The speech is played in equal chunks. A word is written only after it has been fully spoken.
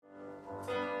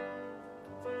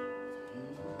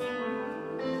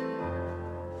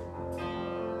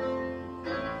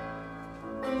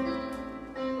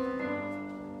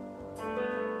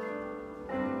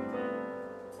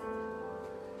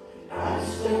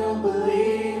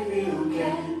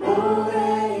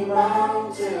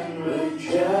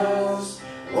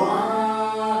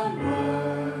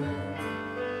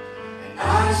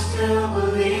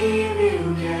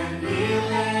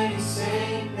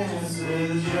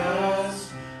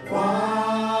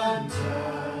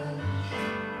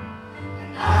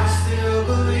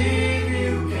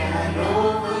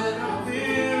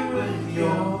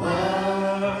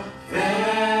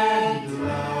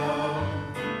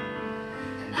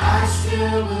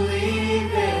still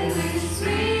believe there is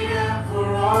freedom for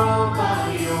all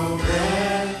by your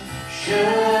precious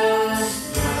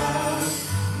blood.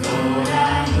 Lord,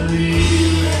 I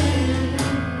believe it.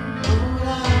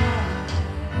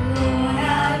 Lord,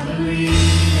 I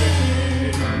believe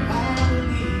it.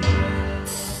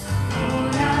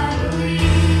 Lord, I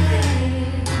believe it.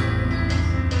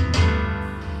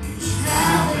 It's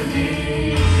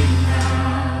happening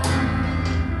now.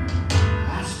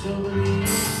 I still believe,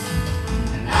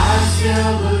 and I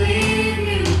still believe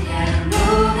you can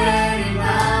move any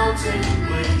mountain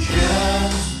with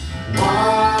just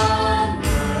one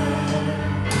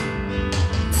word.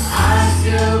 I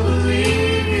still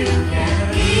believe you can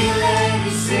heal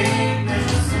any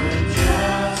sickness with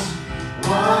just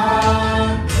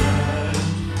one touch.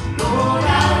 Lord, I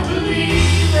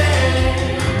believe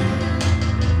it.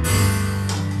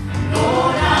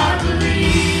 Lord, I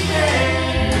believe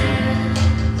it.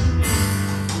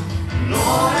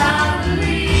 Lord, I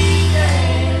believe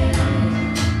it.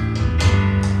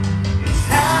 It's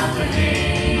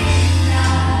happening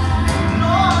now.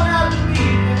 Lord, I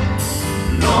believe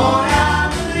it. Lord, I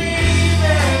believe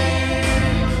it.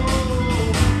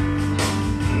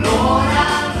 Lord,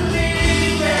 I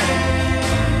believe it.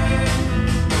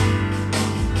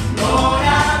 Lord,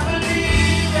 I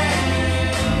believe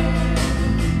it.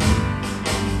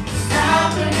 It's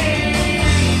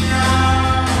happening now.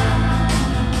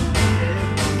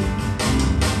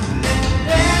 Let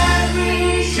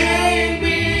every chain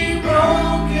be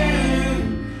broken.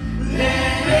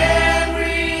 Let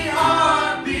every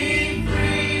heart be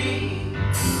free.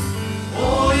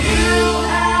 For you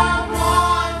have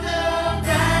won the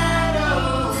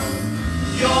battle.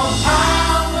 Your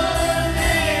power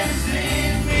lives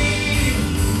in me.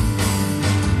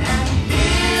 And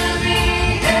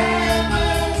healing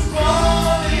heaven's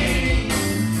calling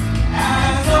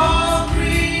as all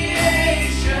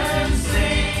creation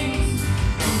sings.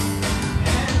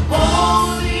 And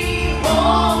holy,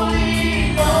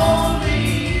 holy,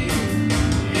 holy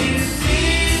is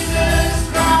Jesus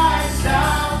Christ,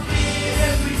 our King.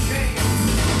 Every chain,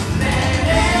 let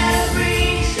every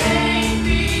chain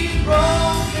be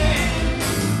broken.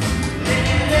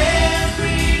 Let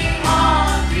every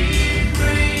heart be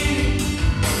free.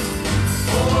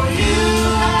 For you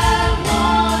have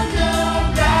won the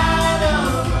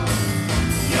battle.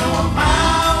 Your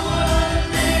power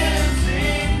lives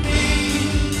in me.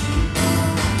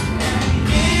 And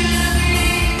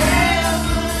healing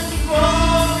heaven's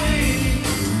glory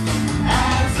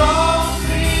as all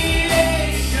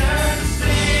creation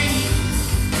sings.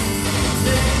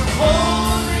 Then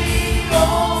holy,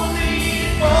 holy,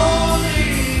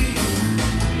 holy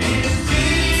is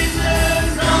Jesus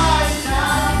Christ,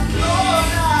 our Lord.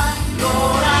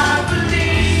 Lord, I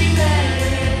believe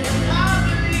it. I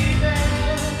believe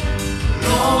it.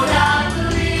 Lord, I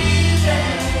believe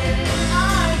it.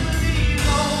 I believe,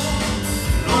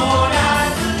 Lord, I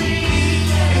believe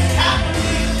it. It's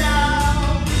happening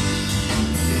now.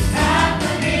 It's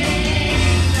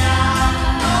happening now.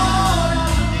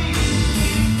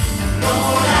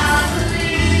 Lord, I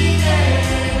believe it.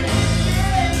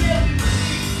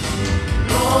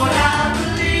 Lord, I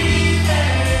believe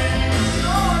it.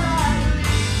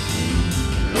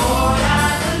 Lord, I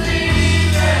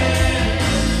believe it.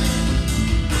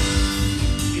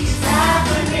 It's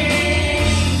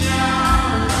happening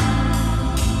now.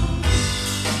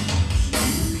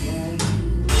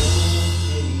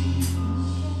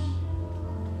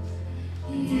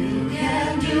 You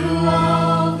can do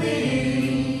all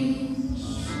things.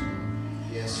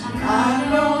 Yes, I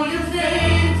know you're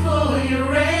faithful,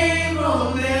 you're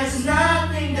able. There's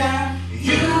nothing that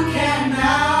you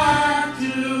cannot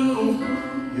do.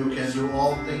 you can do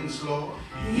all things, Lord.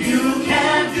 You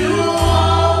can do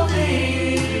all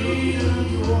things.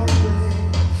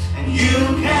 And you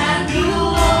can do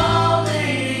all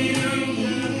things.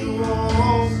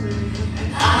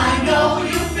 And I know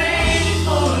you're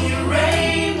faithful, you're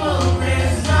able.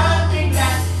 There's nothing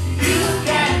that you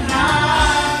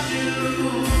cannot do.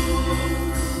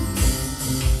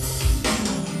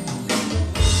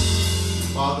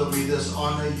 Father, we just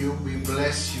honor you, we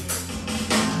bless you.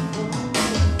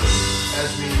 As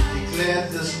we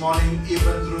declared this morning,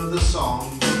 even through the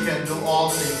song, you can do all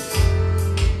things,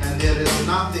 and there is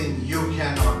nothing you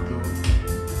cannot do.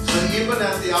 So even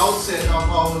at the outset of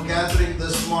our gathering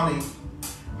this morning,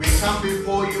 we come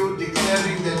before you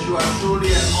declaring that you are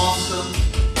truly an awesome,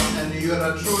 and you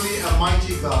are truly a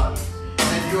mighty God,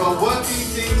 and you are working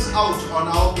things out on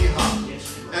our behalf.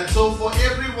 And so for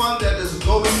everyone that is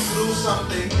going through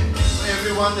something,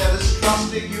 everyone that is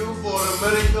trusting you for a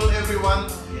miracle, everyone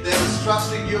that is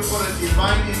trusting you for a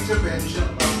divine intervention,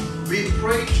 we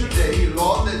pray today,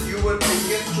 Lord, that you would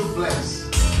begin to bless.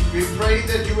 We pray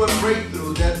that you will break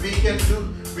through, that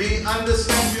we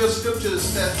understand your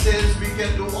scriptures that says we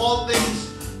can do all things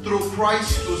through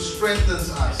Christ who strengthens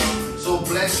us. So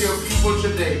bless your people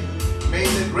today. May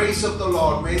the grace of the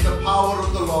Lord, may the power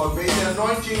of the Lord, may the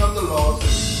anointing of the Lord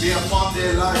be upon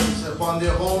their lives, upon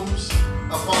their homes,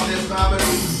 upon their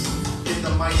families, in the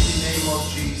mighty name of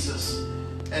Jesus.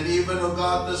 And even, oh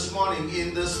God, this morning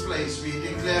in this place, we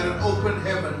declare an open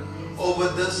heaven over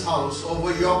this house,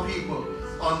 over your people,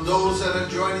 on those that are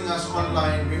joining us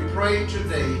online. We pray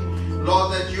today,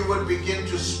 Lord, that you would begin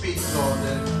to speak, Lord,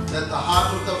 and that the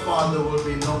heart of the Father will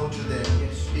be known to them.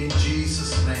 In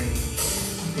Jesus'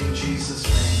 name. In Jesus'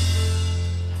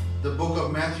 name. The book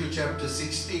of Matthew chapter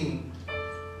 16,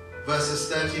 verses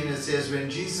 13, it says, when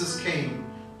Jesus came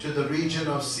to the region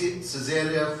of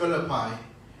Caesarea Philippi,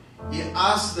 he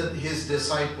asked his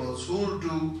disciples, who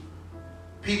do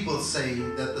people say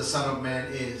that the Son of Man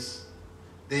is?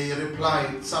 They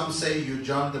replied, some say you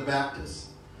John the Baptist,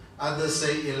 others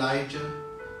say Elijah,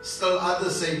 still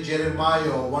others say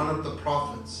Jeremiah or one of the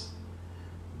prophets.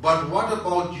 But what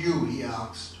about you, he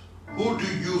asked, who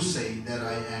do you say that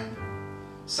I am?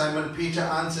 Simon Peter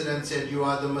answered and said, you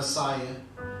are the Messiah,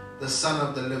 the Son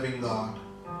of the living God.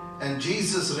 And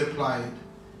Jesus replied,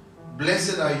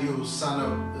 blessed are you,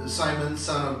 Simon,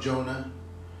 son of Jonah,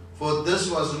 for this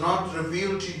was not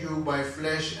revealed to you by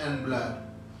flesh and blood,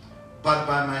 but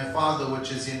by my Father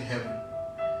which is in heaven.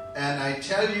 And I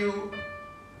tell you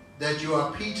that you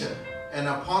are Peter, and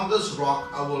upon this rock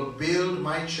I will build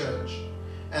my church,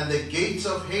 and the gates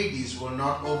of Hades will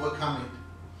not overcome it.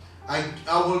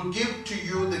 I will give to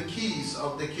you the keys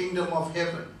of the kingdom of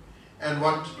heaven, and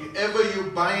whatever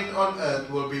you bind on earth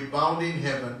will be bound in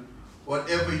heaven,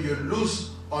 whatever you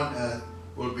loose on earth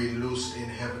will be loosed in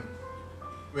heaven.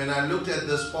 When I looked at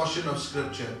this portion of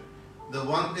scripture, the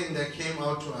one thing that came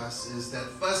out to us is that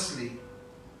firstly,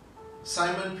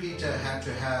 Simon Peter had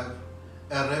to have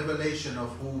a revelation of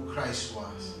who Christ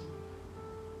was.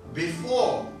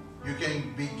 Before you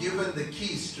can be given the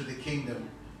keys to the kingdom,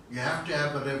 you have to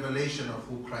have a revelation of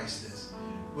who Christ is.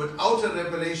 Without a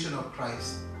revelation of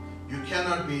Christ, you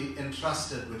cannot be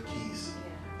entrusted with keys.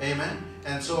 Amen.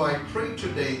 And so I pray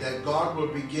today that God will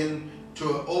begin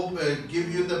to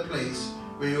give you the place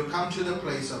where you come to the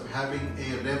place of having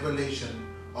a revelation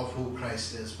of who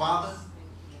Christ is. Father,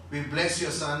 we bless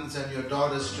your sons and your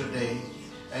daughters today.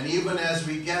 And even as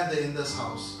we gather in this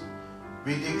house,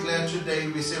 we declare today,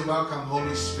 we say, welcome,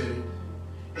 Holy Spirit,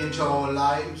 into our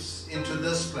lives, into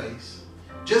this place.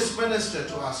 Just minister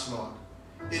to us, Lord.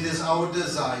 It is our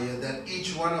desire that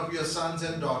each one of your sons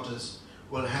and daughters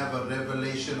will have a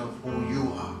revelation of who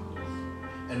you are.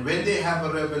 And when they have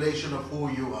a revelation of who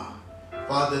you are,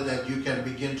 Father, that you can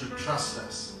begin to trust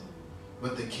us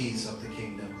with the keys of the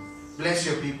kingdom. Bless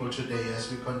your people today as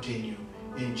we continue.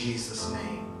 In Jesus'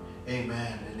 name.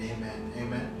 Amen and amen.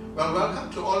 Amen. Well, welcome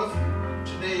to all of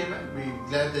you today. Amen. We're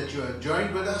glad that you are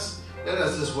joined with us. Let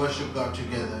us just worship God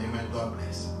together. Amen. God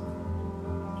bless.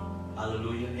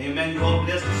 Hallelujah. Amen. You all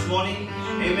blessed this morning.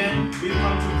 Amen. We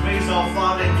come to praise our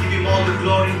Father and give Him all the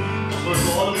glory. So to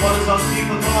all the brothers and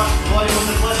people, come on. God was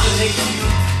the first to make you.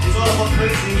 It's all about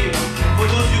praising Him. For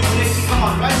those of you connecting, come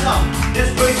on, rise up. Let's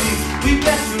praise Him. We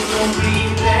bless you, Lord.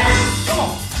 We bless. Come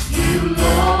on. You,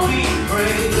 Lord, we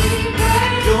praise.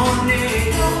 Your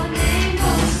name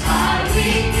most high.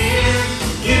 We give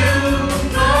you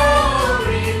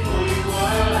glory, for you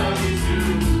are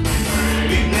true.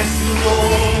 We bless you,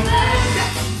 Lord.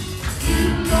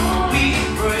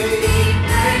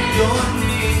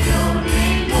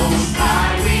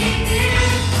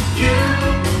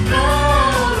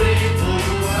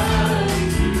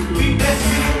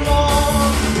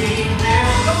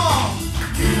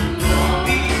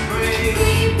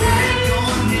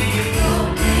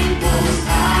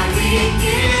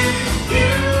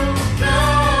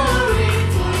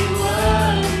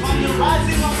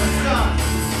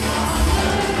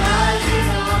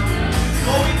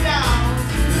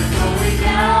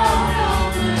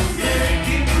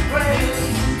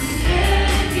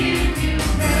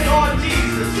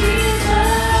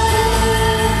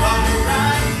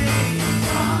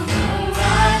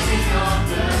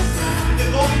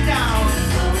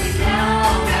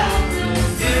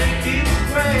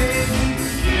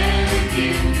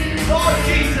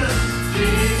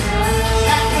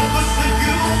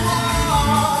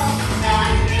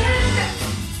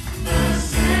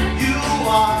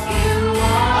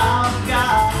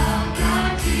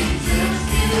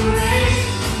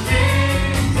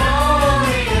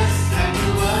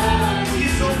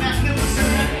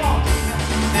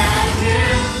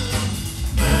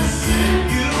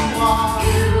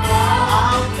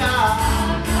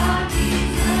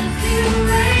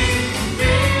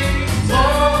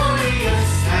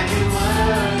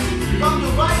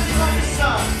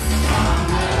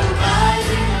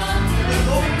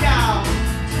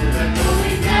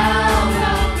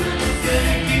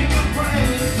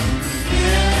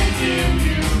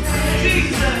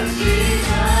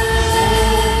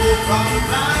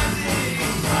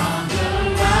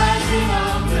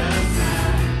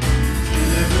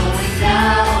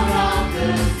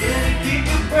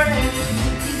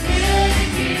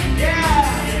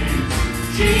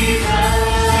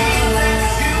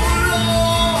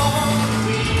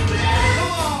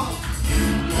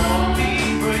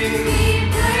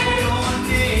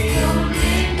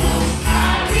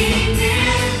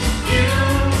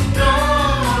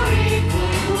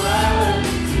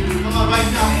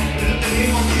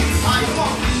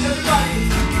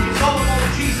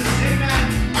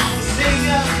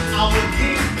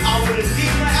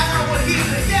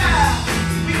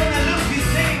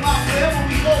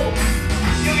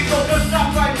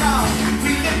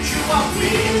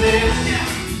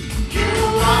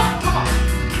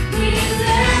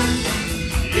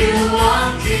 You are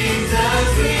Jesus,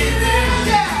 we live.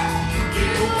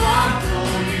 You are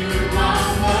Lord, you are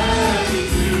worthy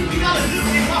to. We gotta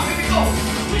lift him up. Here we go.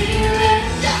 We live.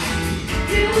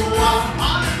 You are.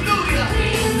 Hallelujah. We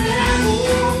live.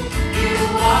 You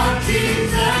are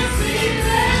Jesus, we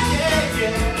live.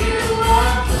 You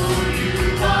are Lord, you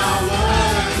are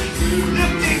worthy to.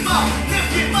 Lift him up.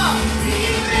 Lift him up. We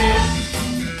live.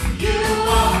 You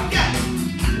are.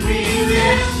 We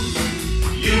live.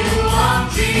 You are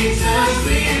Jesus,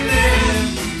 we live.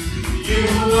 You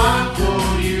are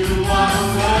Lord, you are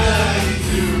worthy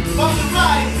to. From the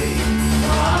rising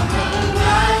From the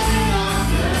rising of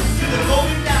the to the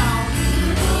going down.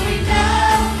 going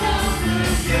down of the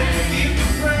Yeah, we give you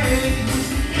praise.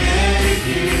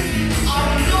 Our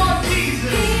Lord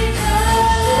Jesus.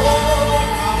 Oh,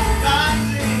 from the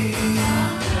rising.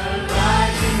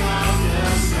 rising of the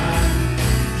sun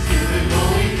to the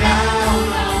going down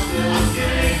of the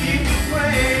Yeah, we give you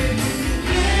praise.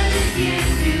 we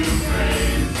give you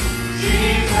praise.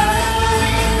 Jesus,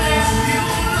 We bless you,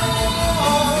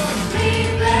 Lord. we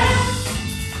bless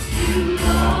you,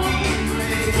 Lord. We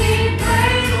praise We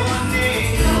praise your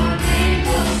name. your name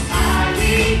most high.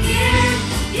 We give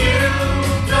you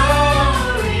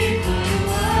glory for your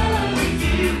word. We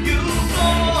give you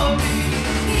glory.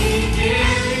 We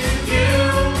give you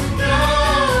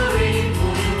glory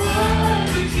for your word.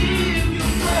 We give you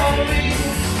glory.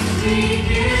 We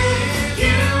give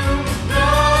you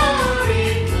glory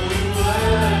for your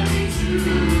worthy to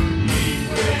be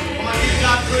praised. Come on, give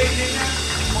God praise, amen.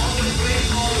 All the praise,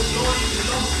 all the glory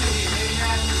belongs to him,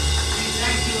 amen. We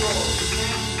thank you, Lord. We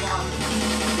thank you, Father,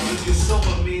 because you're so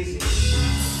amazing.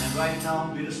 And right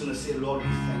now, we're just going to say, Lord, we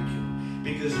thank you.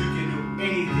 Because you can do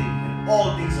anything, and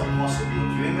all things are possible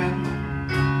with you, amen.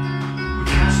 Would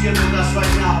you not share with us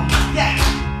right now? Yeah.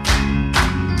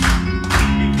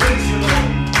 We praise you, Lord.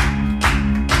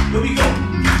 Here we go.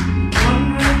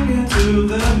 Wandering into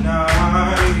the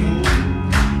night,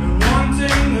 and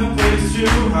wanting a place to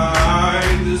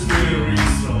hide this weary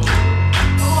soul.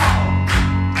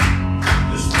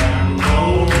 This man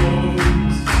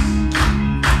knows,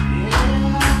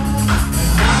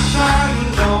 and I'm trying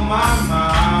with all my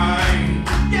mind,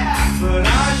 Yeah. but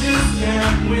I just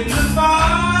can't win the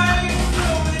fight.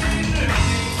 Nobody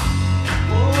drifting,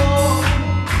 Oh,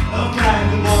 a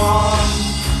vagabond.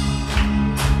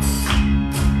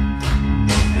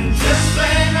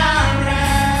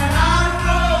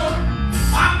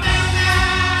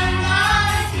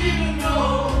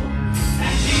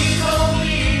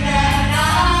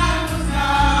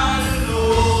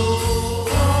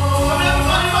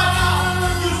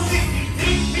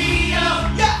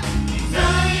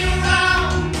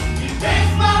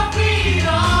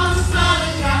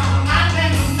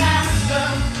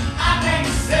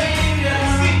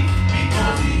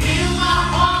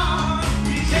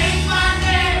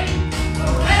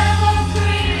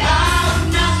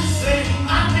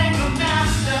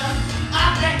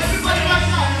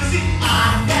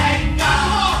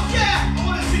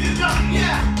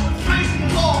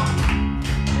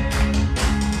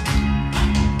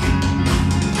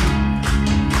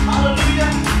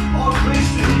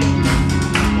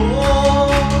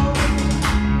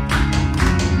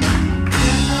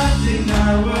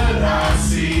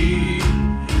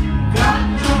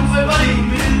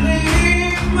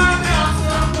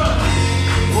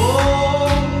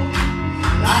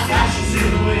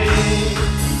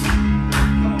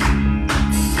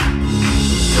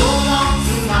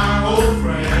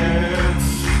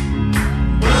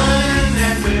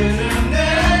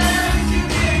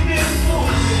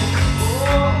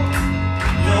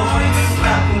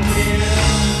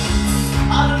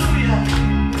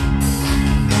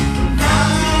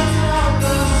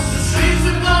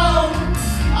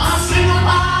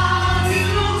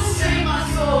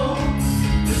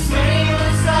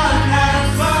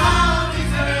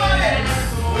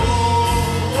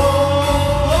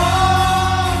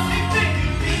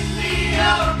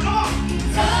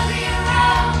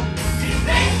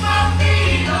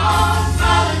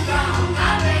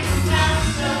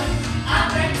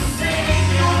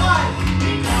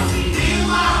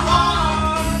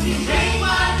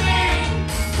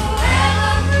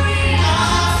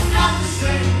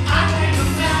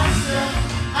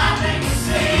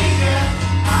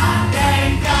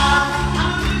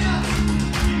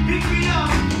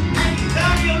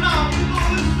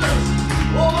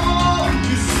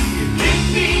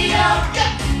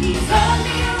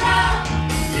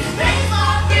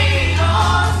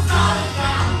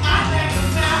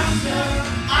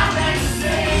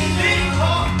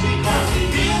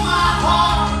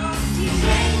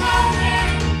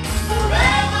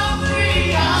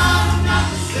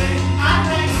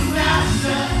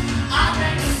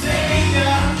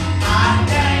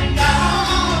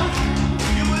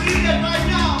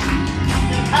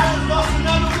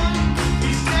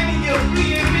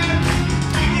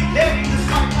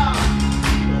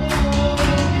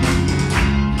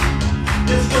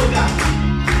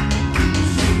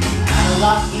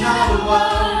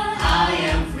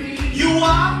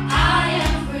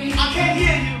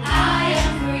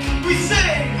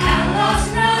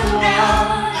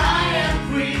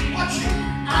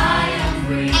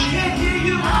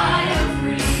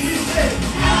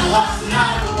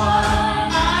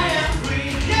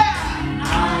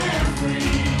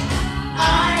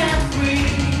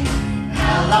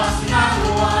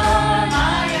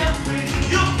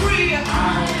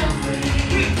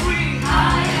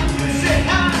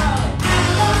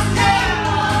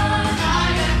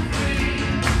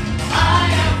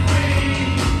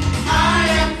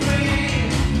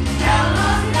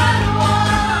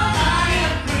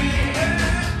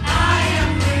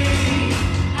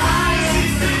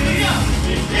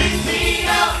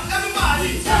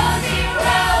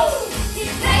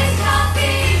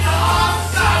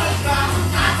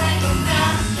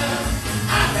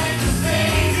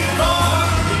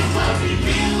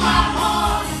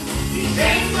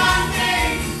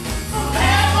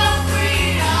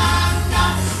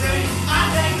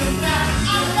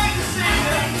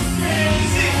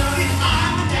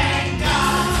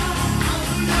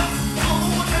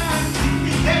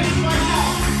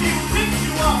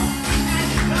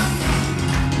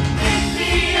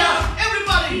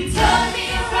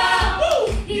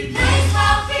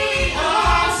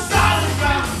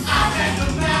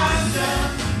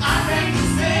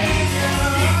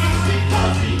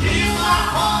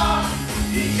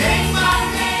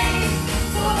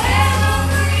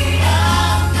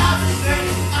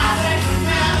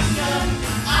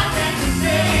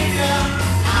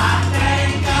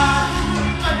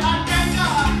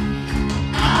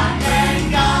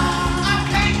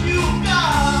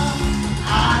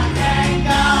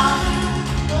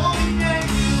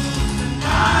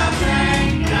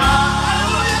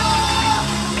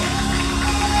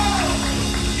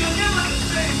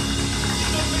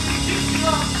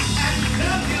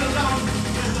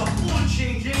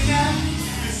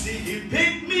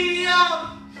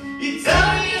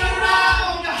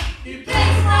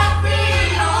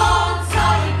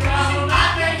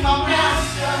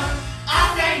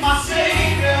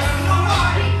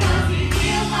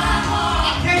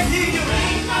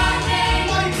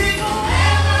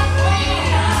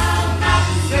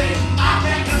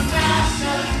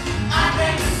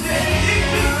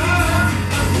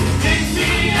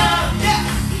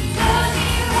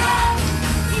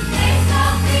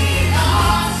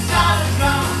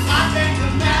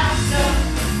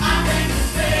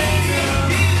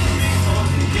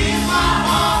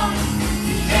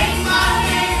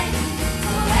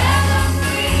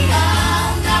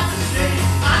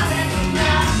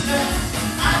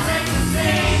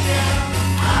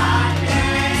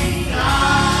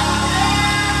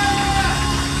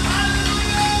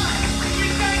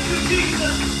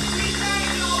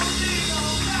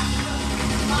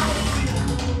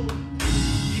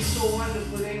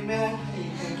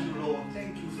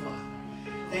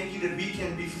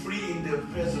 the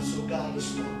presence of God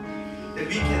this morning. That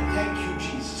we can thank you,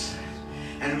 Jesus.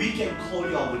 And we can call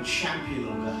you our champion,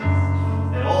 oh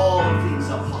God. That all things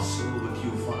are possible with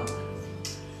you, Father.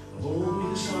 Oh,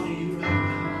 we just honor you right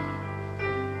now.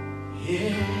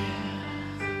 Yeah.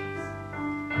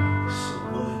 So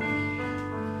worthy.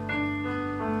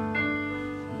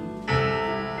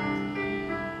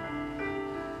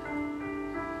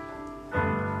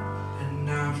 And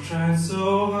I've tried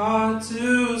so hard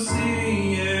to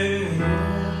see it.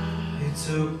 It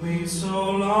took me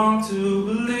so long to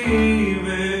believe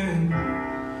it,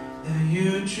 that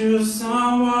you choose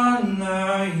someone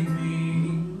like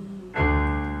me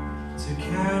to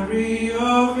carry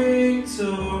your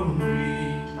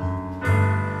victory.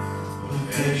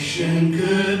 Perfection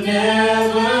could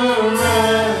never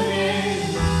run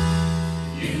it.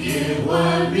 You give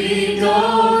what we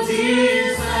don't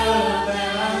deserve,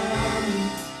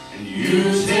 and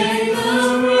you take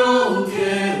the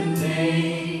broken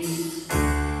things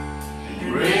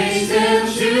and raise them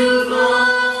to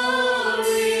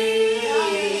glory.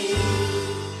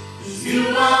 'Cause you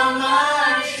are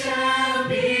my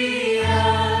champion.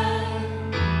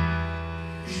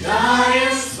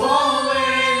 Giants fall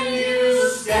when you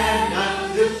stand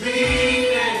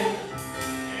undefeated.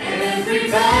 Every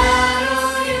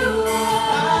battle you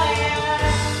won.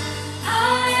 I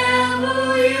am who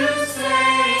you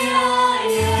say I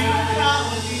am.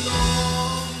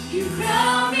 You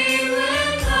crown me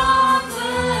with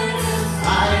confidence.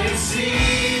 I am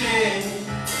seated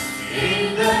in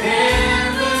the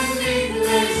heavenly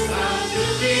place,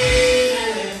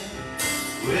 undefeated,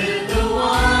 with the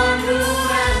one who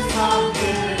has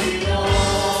conquered it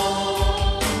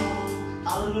all.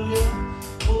 Hallelujah.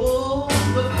 Oh,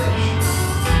 perfection.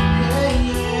 Yeah,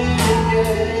 yeah,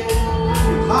 yeah.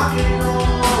 You conquered it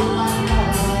all, my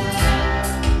God.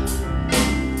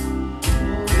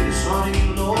 Oh, we just honor you,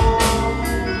 Lord.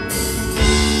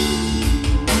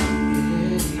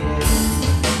 Yeah,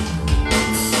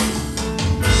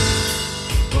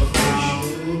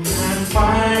 Perfection can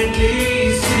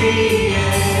finally see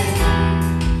it.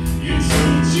 You're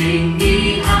teaching me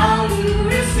how to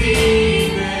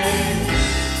receive it.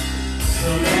 So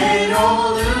let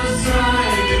all the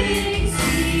striving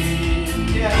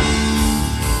see. yeah.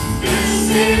 This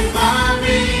is my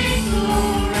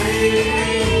victory.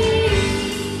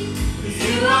 'Cause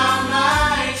you are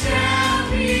my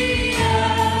champion.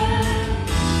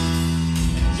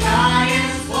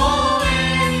 Giants fall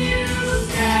when you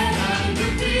stand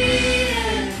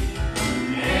undefeated.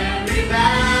 Every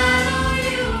battle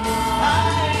you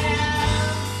won.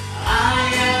 I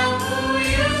am who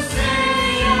you say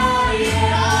I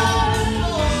am.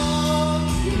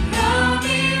 You crown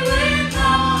me with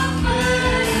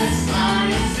confidence. I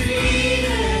am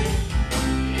seated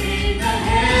in the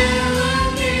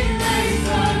heavenly place,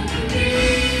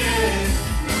 undefeated,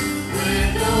 with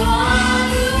the one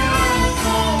who has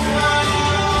conquered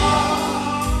it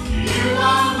all. You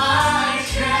are my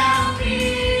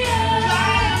champion.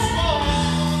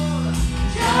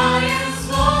 Giants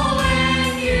fall when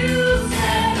you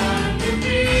stand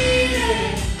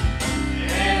undefeated.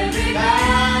 Every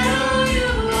battle you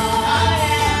won.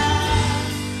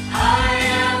 I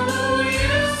am who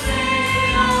you say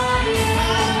I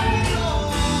am.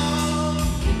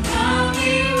 You crown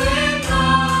me with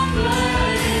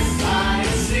confidence. I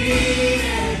am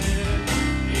seated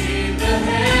in the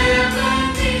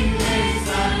heavenly place,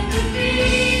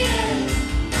 undefeated,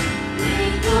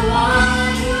 with the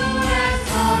one who has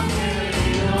conquered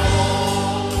it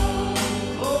all.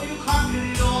 Oh, you conquered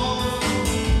it all.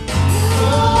 Oh,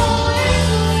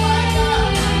 my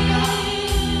God, my God.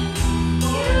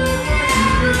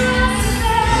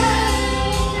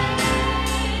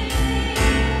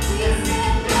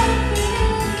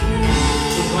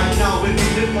 So right now, when we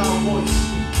lift our voice,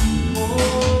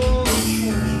 oh,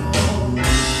 Lord.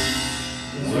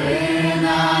 When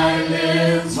I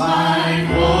lift my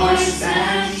voice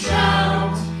and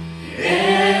shout,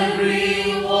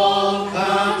 every wall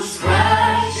comes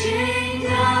crashing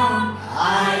down.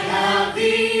 I have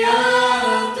the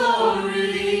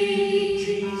authority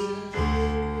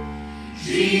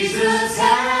Jesus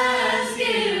has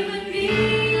given me.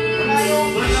 When I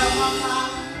open up my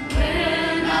mouth,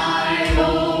 When I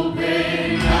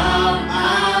open up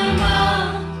my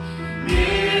mouth,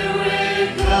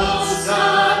 miracles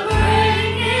are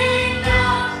breaking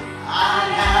down. I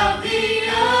have the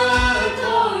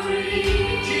authority.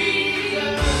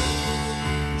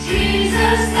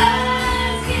 Jesus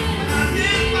has given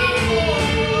me.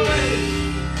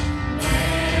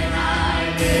 When I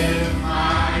lift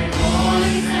my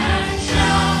voice and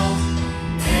shout,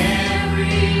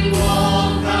 every wall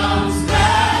comes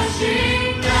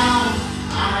crashing down.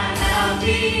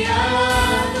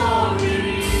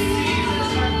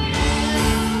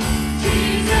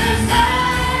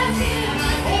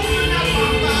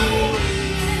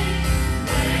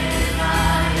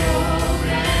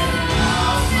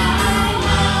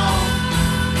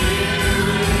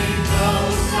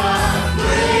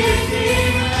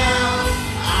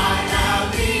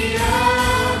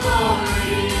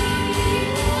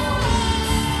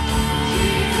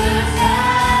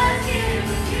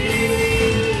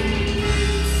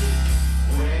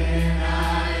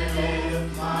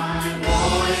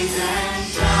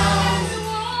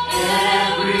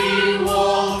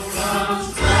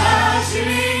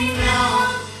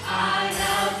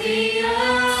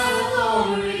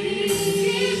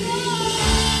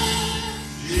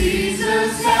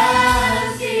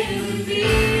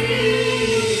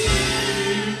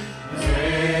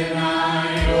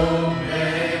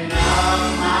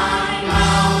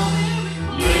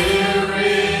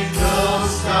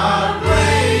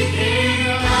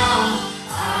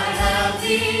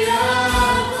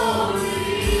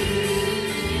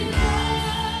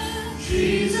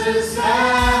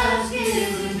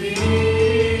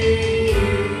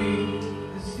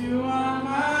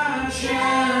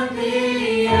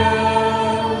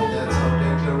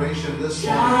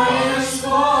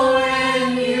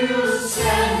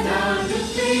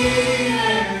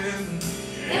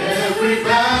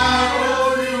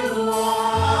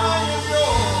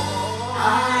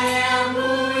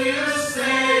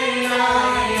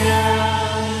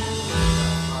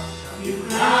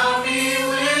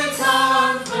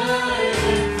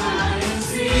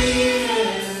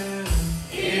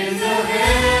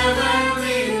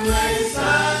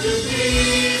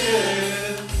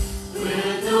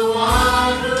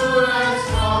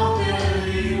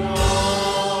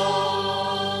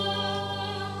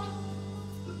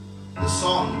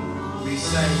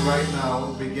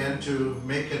 now begin to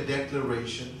make a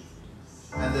declaration.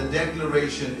 And the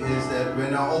declaration is that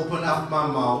when I open up my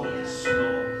mouth, Yes,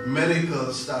 Lord.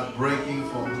 miracles start breaking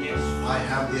for me. Yes. I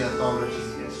have the authority.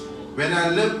 Yes, Lord. When I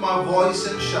lift my voice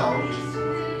and shout,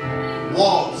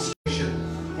 walls,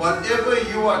 whatever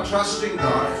you are trusting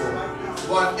God for,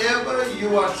 whatever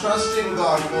you are trusting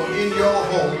God for in your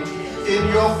home, in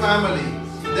your family,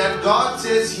 that God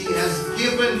says He has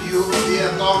given you the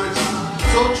authority.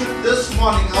 So this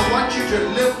morning, I want you to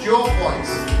lift your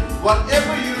voice.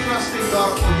 Whatever you trusting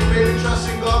God for, you may be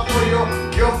trusting God for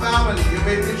your family, you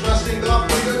may be trusting God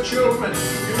for your children,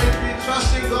 you may be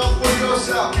trusting God for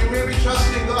yourself, you may be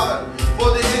trusting God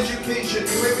for the education,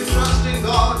 you may be trusting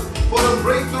God for a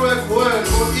breakthrough at work,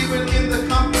 or even in the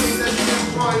company that you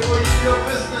employ, or in your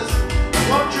business.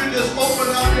 Won't you just open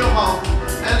up your mouth?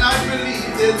 And I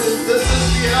believe that this is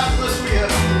the atmosphere.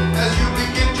 As you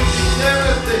begin to declare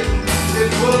a thing,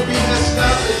 it will be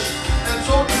established. And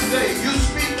so today, you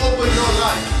speak over your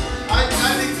life. I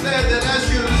declare that as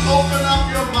you open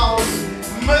up your mouth,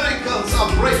 miracles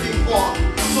are breaking forth.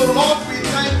 So Lord, we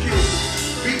thank you.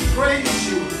 We praise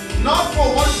you. Not for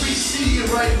what we see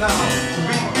right now.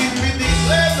 We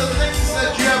declare the things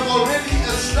that you have already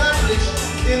established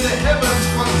in the heavens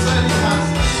concerning us.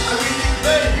 And we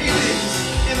declare healings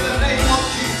in the name of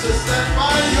Jesus, that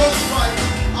by your stripes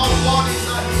our bodies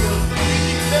are healed. We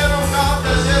declare, oh God,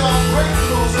 that there are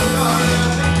breakthroughs, oh God, that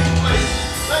are taking place.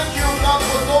 Thank you, God,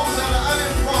 for those that are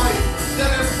unemployed,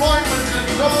 that employment and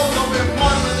doors of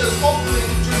employment is opening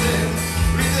to them.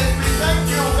 We thank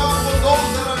you, God, for those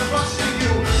that are trusting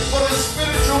you for a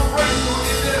spiritual breakthrough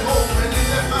in their home and in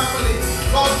their family.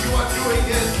 Lord, you are doing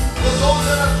it. For those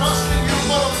that are trusting you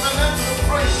for a financial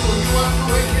breakthrough, you are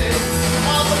doing it.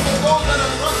 Father, for those that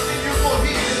are trusting you for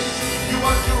healing, you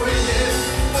are doing it.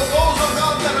 For those, oh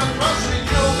God, that are trusting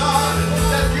you, oh God,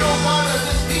 that you, oh God, that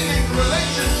this healing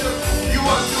relationship, you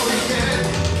are doing it.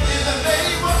 In the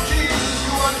name of Jesus,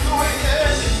 you are doing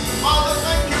it. Father,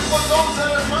 thank you for those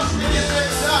that are trusting in the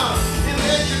exam, in the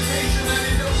education, and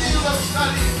in the field of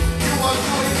study. You are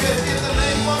doing it in the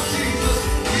name of Jesus.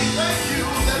 We thank you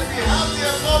that we have the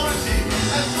authority.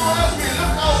 And so as we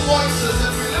lift our voices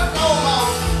and we lift our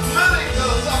mouths,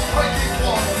 miracles are breaking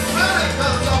forth.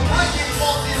 Miracles are breaking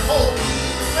forth in homes.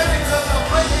 Miracles are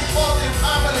breaking forth in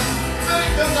families.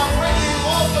 Miracles are breaking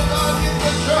forth, oh God, in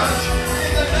the church.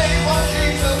 In the name of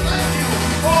Jesus, thank you.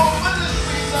 Oh,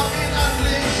 ministries are being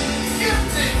unleashed.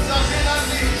 Giftings are being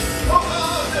unleashed. Oh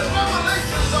God, the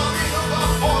revelations are being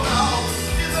poured out.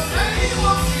 In the name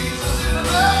of Jesus, in the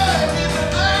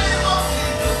name of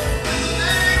Jesus, in the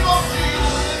name of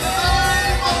Jesus, in the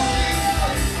name of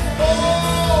Jesus.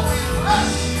 Oh, we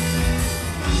bless you.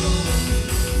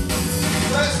 We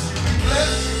bless you, we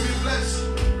bless you, we bless you.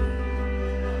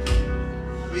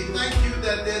 We thank you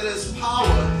that there is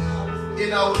power in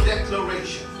our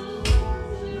declaration.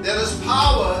 There is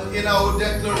power in our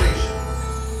declaration.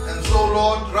 And so,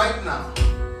 Lord, right now,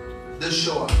 this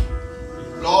show up.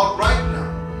 Lord, right now,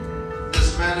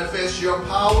 this manifest your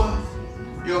power,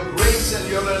 your grace, and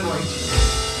your anointing.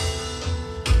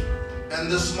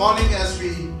 And this morning, as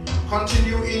we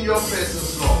continue in your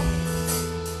presence, Lord,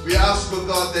 we ask, oh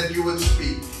God, that you would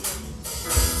speak.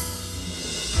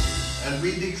 And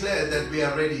we declare that we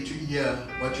are ready to hear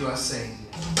what you are saying.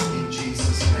 In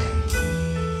Jesus' name.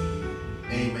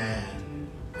 Amen.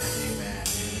 And amen.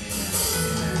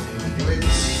 Amen. Amen. You may be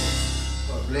seated.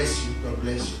 God bless you. God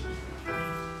bless you.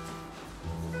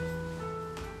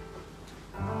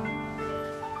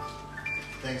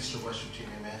 Thanks to worship team.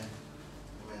 Amen.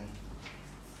 Amen.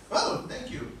 Well,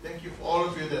 thank you. Thank you for all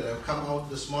of you that have come out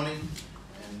this morning.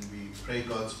 And we pray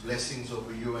God's blessings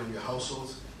over you and your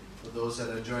households. For those that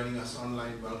are joining us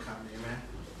online, welcome. Amen.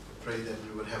 Pray that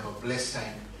we would have a blessed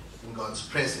time in God's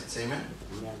presence. Amen.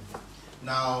 Amen.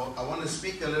 Now, I want to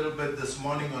speak a little bit this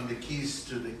morning on the keys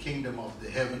to the kingdom of the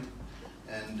heaven.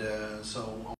 And so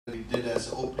what we did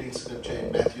as opening scripture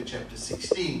in Matthew chapter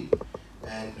 16.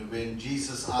 And when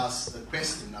Jesus asked the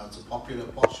question, now it's a popular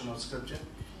portion of scripture,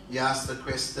 he asked the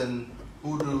question,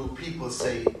 who do people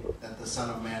say that the Son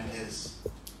of Man is?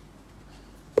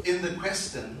 In the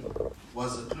question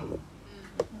was a clue.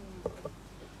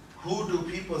 Who do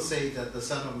people say that the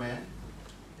Son of Man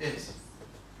is?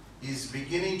 He's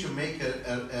beginning to make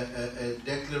a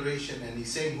declaration, and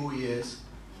he's saying who he is,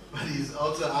 but he's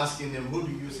also asking them, who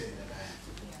do you say that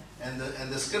I am?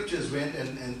 And the scriptures went,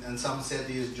 and some said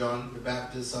he is John the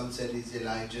Baptist, some said he's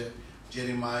Elijah,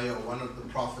 Jeremiah, or one of the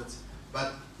prophets.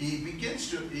 But he begins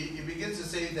to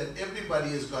say that everybody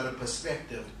has got a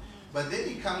perspective. But then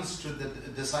he comes to the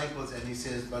disciples and he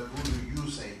says, but who do you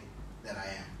say that I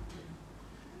am?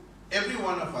 every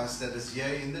one of us that is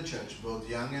here in the church, both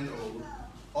young and old,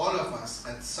 all of us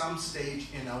at some stage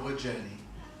in our journey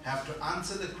have to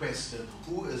answer the question,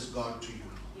 who is God to you?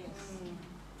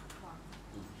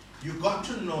 You got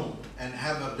to know and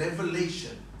have a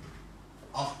revelation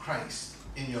of Christ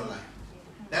in your life.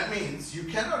 That means you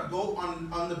cannot go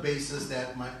on the basis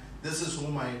that this is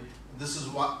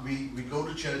what we go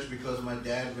to church because my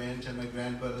dad went and my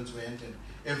grandparents went and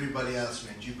everybody else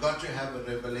went. You got to have a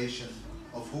revelation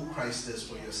of who Christ is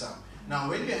for yourself. Now,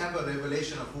 when you have a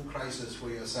revelation of who Christ is for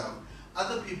yourself,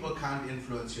 other people can't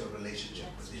influence your relationship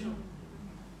with you.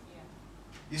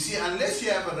 You see, unless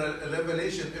you have a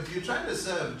revelation, if you try to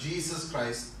serve Jesus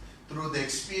Christ through the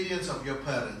experience of your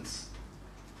parents,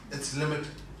 it's limited.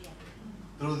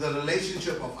 Through the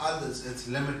relationship of others, it's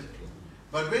limited.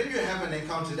 But when you have an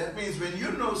encounter, that means when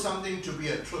you know something to be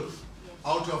a truth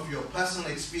out of your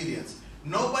personal experience,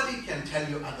 nobody can tell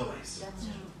you otherwise.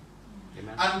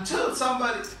 Amen.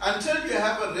 Until you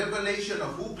have a revelation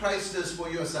of who Christ is for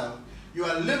yourself, you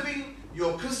are living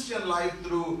your Christian life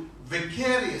through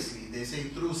vicariously, they say,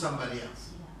 through somebody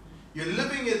else. You're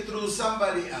living it through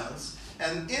somebody else,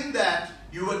 and in that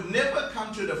you would never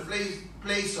come to the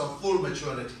place of full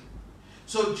maturity.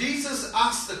 So Jesus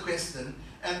asked the question,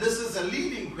 and this is a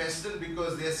leading question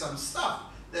because there's some stuff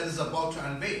that is about to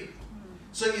unveil.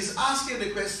 So he's asking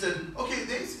the question, okay,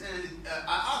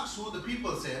 I asked who the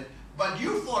people said, but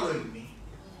you following me,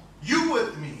 you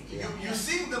with me, you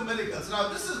seeing the miracles. Now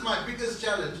this is my biggest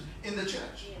challenge in the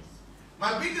church.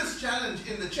 My biggest challenge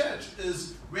in the church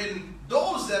is when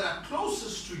those that are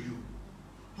closest to you,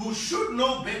 who should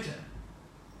know better,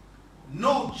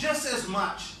 know just as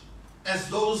much as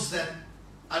those that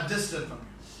are distant from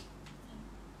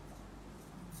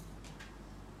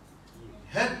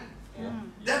you.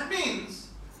 That means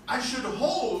I should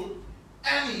hold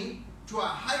Annie to a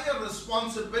higher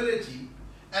responsibility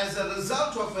as a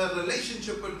result of her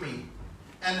relationship with me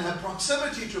and her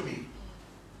proximity to me.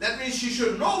 That means she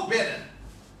should know better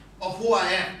of who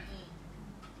I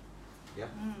am.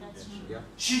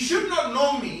 She should not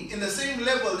know me in the same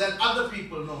level that other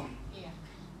people know me.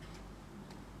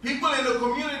 People in the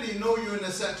community know you in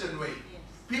a certain way.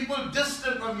 People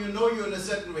distant from you know you in a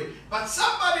certain way. But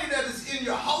somebody that is in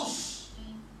your house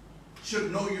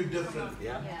should know you differently.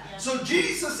 So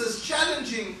Jesus is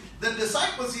challenging the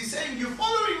disciples. He's saying, you're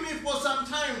following me for some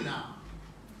time now.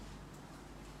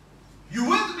 You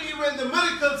with me when the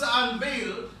miracles are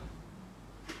unveiled.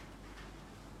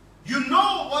 You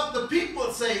know what the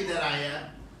people say that I am,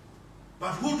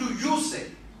 but who do you say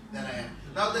that I am?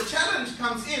 Now the challenge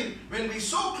comes in when we're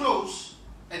so close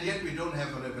and yet we don't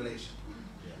have a revelation.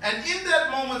 And in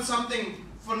that moment something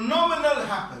phenomenal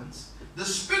happens. The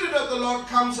Spirit of the Lord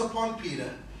comes upon Peter,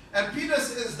 and Peter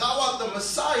says, thou art the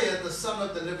Messiah, the Son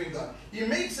of the living God. He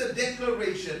makes a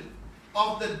declaration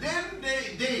of the then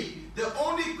day, the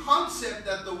only concept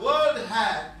that the world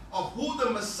had of who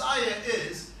the Messiah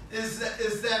is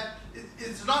that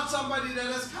it's not somebody that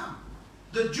has come.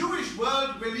 The Jewish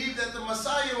world believed that the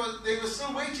Messiah they were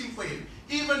still waiting for him.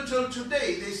 Even till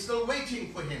today, they're still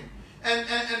waiting for him.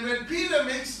 And when Peter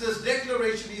makes this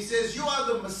declaration, he says, you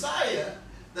are the Messiah,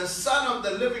 the Son of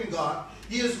the living God.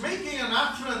 He is making an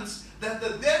utterance that the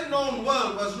then known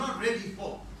world was not ready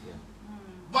for.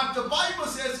 But the Bible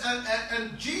says,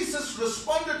 and Jesus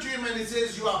responded to him and he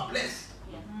says, you are blessed.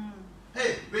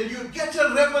 Hey, when you get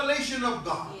a revelation of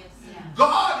God,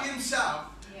 God himself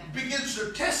begins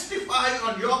to testify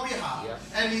on your behalf,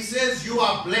 and he says you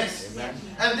are blessed.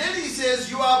 And then he says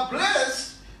you are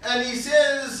blessed, and he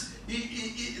says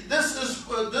he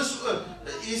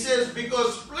says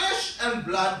because flesh and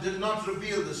blood did not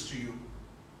reveal this to you,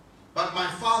 but my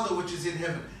Father which is in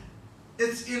heaven.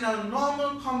 It's in a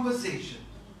normal conversation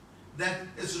that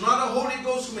it's not a Holy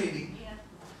Ghost meeting.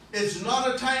 It's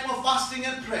not a time of fasting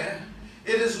and prayer.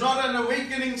 It is not an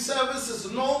awakening service.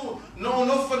 It's no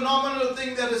phenomenal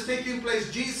thing that is taking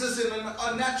place. Jesus, in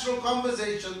a natural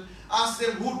conversation, asked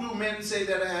them, who do men say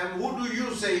that I am? Who do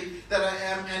you say that I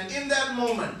am? And in that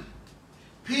moment,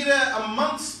 Peter,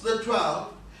 amongst the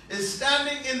 12, is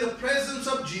standing in the presence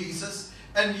of Jesus,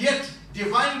 and yet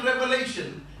divine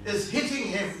revelation is hitting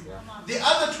him. The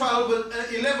other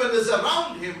 11 is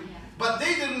around him, but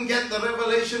they didn't get the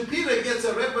revelation. Peter gets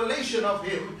a revelation of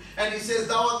him, and he says,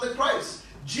 thou art the Christ.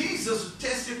 Jesus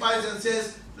testifies and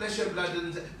says, flesh and blood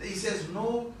didn't. He says,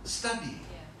 no study,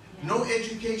 no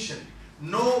education,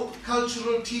 no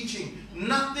cultural teaching.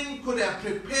 Nothing could have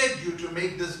prepared you to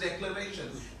make this declaration.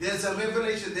 There's a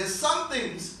revelation. There's some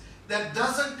things that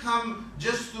doesn't come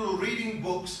just through reading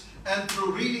books and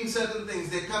through reading certain things.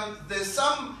 There's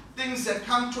some things that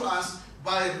come to us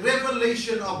by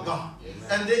revelation of God.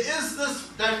 And there is this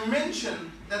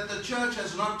dimension that the church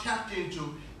has not tapped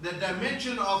into, the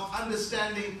dimension of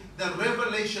understanding the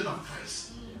revelation of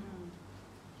Christ.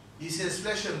 He says,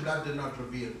 flesh and blood did not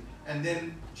reveal. And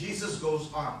then Jesus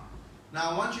goes on.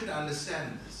 Now I want you to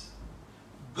understand this.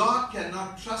 God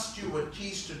cannot trust you with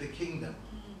keys to the kingdom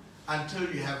until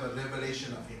you have a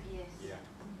revelation of Him. Yes.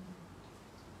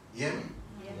 You hear me?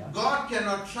 Yeah. God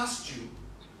cannot trust you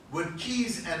with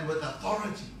keys and with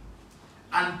authority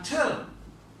until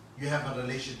you have a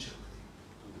relationship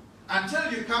with Him.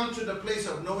 Until you come to the place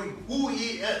of knowing who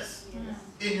He is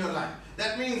Yes. in your life.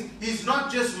 That means He's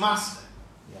not just master.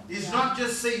 He's not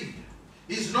just savior.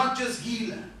 He's not just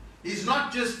healer. He's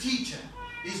not just teacher.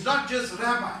 He's not just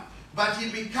rabbi. But He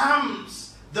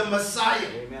becomes the Messiah,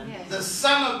 Yes. the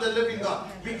Son of the living God.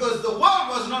 Because the world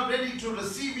was not ready to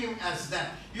receive Him as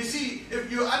that. You see,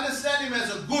 if you understand Him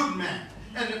as a good man,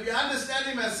 and if you understand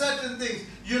Him as certain things,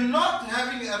 you're not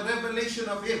having a revelation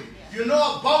of Him. You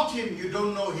know about Him, you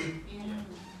don't know Him.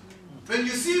 When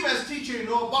you see Him as teacher, you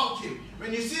know about Him.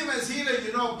 When you see Him as healer,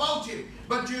 you know about Him.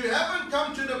 But you haven't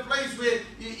come to the place where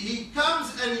He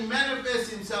comes and He manifests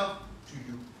Himself to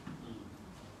you.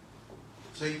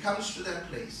 So He comes to that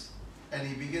place and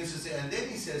He begins to say, and then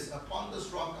He says, upon this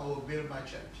rock I will build my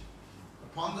church.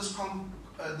 Upon this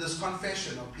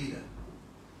confession of Peter,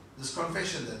 this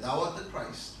confession that thou art the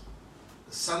Christ,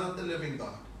 the Son of the living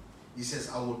God, He says,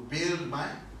 I will build my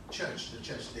church,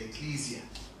 the ecclesia.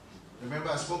 Remember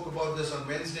I spoke about this on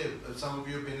Wednesday. Some of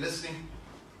you have been listening.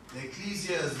 The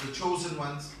ecclesia is the chosen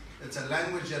ones. It's a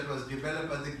language that was developed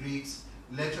by the Greeks,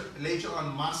 later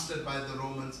on mastered by the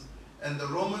Romans. And the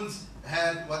Romans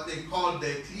had what they called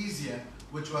the ecclesia,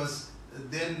 which was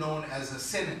then known as a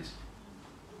senate.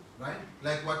 Right?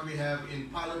 Like what we have in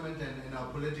parliament and in our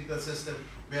political system,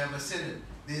 we have a senate.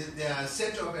 They are a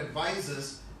set of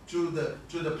advisors to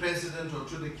the president or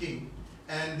to the king.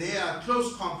 And they are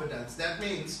close confidants. That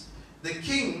means the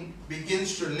king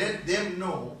begins to let them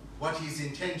know what his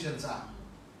intentions are.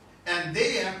 And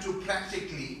they have to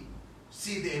practically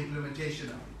see the implementation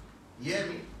of it. You hear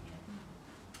me?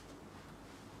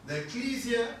 The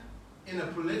ecclesia in a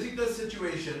political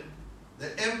situation,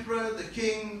 the emperor, the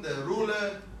king, the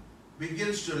ruler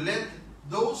begins to let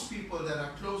those people that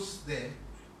are close there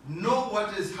know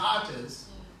what his heart is,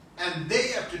 and they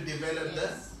have to develop the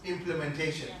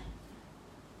implementation.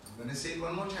 I'm going to say it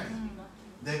one more time.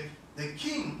 The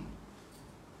king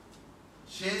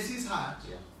shares his heart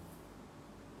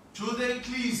to the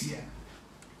ecclesia,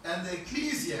 and the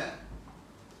ecclesia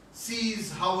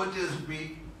sees how it is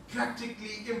being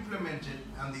practically implemented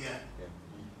on the earth.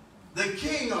 The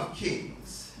King of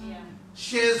Kings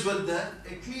shares with the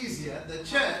ecclesia, the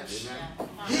church,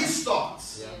 his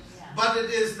thoughts. But it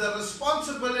is the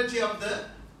responsibility of the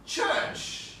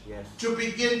church to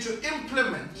begin to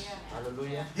implement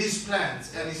his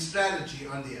plans and his strategy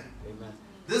on the earth.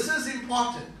 This is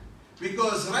important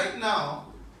because right now,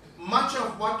 much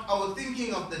of what our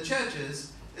thinking of the church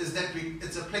is that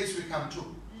it's a place we come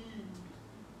to.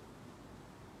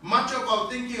 Much of our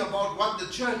thinking about what the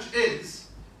church is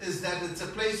that it's a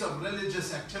place of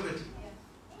religious activity.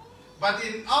 But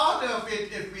in order of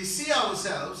it, if we see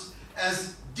ourselves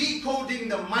as decoding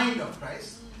the mind of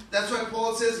Christ, that's why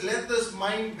Paul says, let this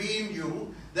mind be in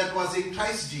you that was in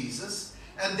Christ Jesus.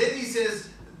 And then he says,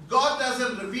 God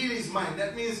doesn't reveal his mind.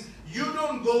 That means you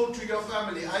don't go to your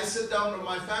family. I sit down with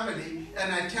my family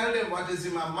and I tell them what is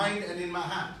in my mind and in my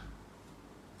heart.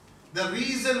 The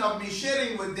reason of me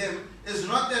sharing with them is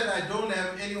not that I don't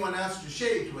have anyone else to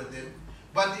share it with them,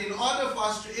 but in order for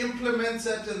us to implement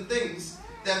certain things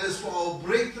that is for our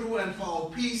breakthrough and for our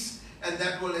peace and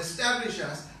that will establish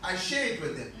us, I share it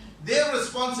with them. Their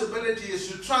responsibility is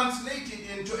to translate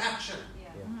it into action.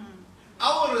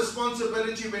 Our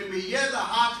responsibility when we hear the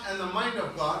heart and the mind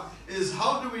of God is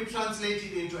how do we translate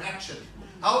it into action?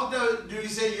 How do we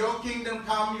say, your kingdom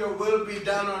come, your will be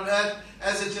done on earth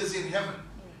as it is in heaven?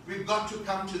 We've got to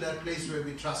come to that place where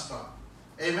we trust God.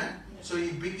 Amen? So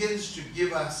he begins to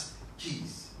give us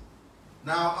keys.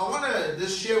 Now, I want to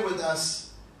just share with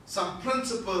us some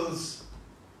principles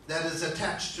that is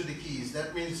attached to the keys.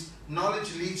 That means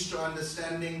knowledge leads to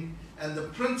understanding, and the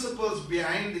principles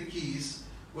behind the keys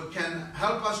can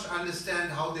help us to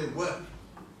understand how they work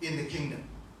in the kingdom.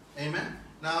 Amen?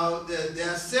 Now, there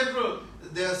are several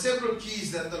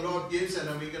keys that the Lord gives, and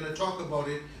we're going to talk about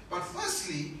it. But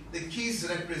firstly, the keys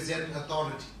represent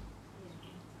authority.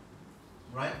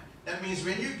 Right? That means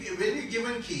when you're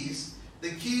given keys,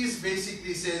 the keys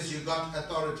basically says you got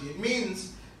authority. It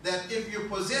means that if you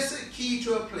possess a key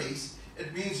to a place,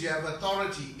 it means you have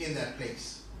authority in that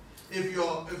place. if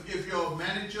your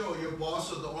manager or your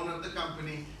boss or the owner of the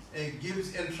company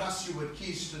entrusts you with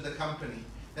keys to the company,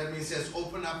 that means says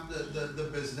open up the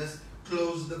business,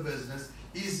 close the business.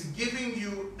 He's giving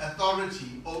you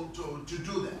authority to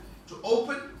do that, to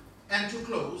open and to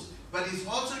close, but he's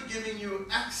also giving you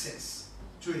access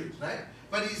to it, right?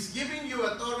 But he's giving you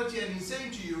authority, and he's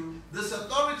saying to you, this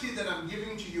authority that I'm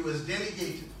giving to you is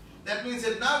delegated. That means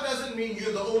it now doesn't mean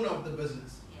you're the owner of the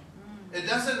business. It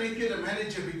doesn't make you the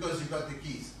manager because you got the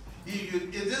keys.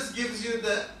 It just gives you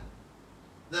the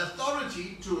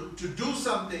authority to do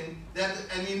something that,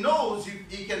 and he knows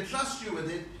he can trust you with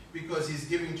it because he's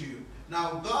giving to you.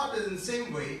 Now God in the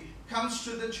same way comes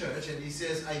to the church and he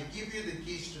says, I give you the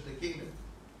keys to the kingdom.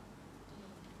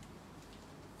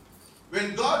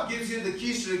 When God gives you the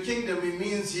keys to the kingdom, it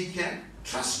means he can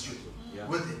trust you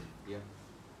with it. Yeah.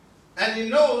 And he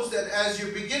knows that as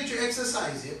you begin to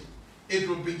exercise it, it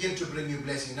will begin to bring you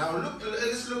blessing. Now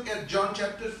let's look at John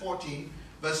chapter 14,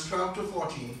 verse 12 to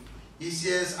 14. He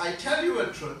says, I tell you a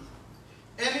truth,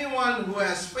 anyone who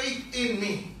has faith in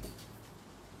me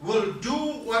will do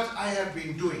what I have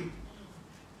been doing.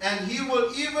 And he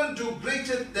will even do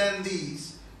greater than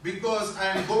these, because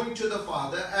I am going to the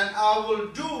Father, and I will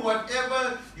do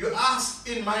whatever you ask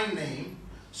in my name,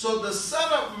 so the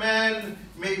Son of Man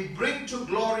may bring to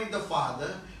glory the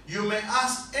Father. You may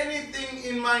ask anything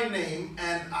in my name,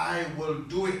 and I will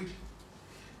do it.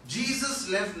 Jesus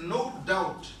left no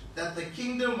doubt that the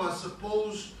kingdom was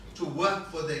supposed to work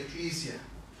for the ecclesia,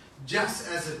 just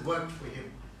as it worked for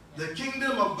him. The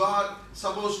kingdom of God is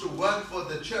supposed to work for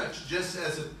the church, just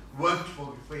as it worked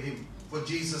for him, for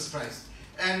Jesus Christ.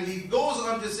 And he goes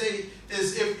on to say,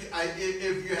 is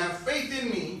if you have faith in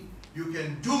me, you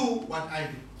can do what I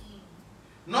do.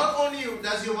 Not only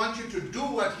does he want you to do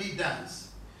what he does,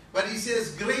 but he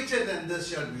says, greater than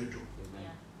this shall you do.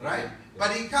 Right?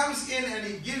 But he comes in and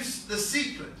he gives the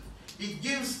secret. He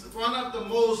gives one of the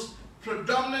most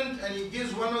predominant and he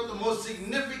gives one of the most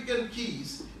significant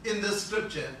keys in the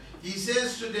scripture. He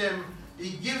says to them,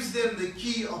 he gives them the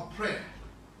key of prayer.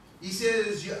 He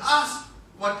says, you ask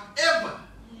whatever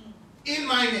in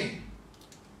my name.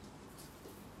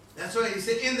 That's why he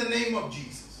said, in the name of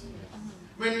Jesus.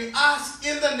 When we ask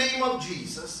in the name of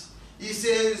Jesus, he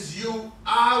says,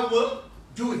 I will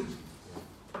do it.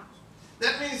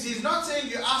 That means he's not saying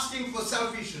you're asking for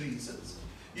selfish reasons.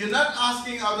 You're not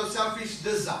asking out of selfish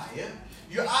desire.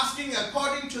 You're asking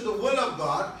according to the will of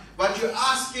God, but you're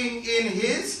asking in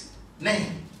his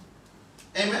name.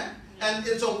 Amen? And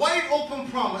it's a wide open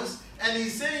promise. And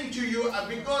he's saying to you,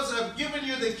 because I've given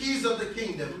you the keys of the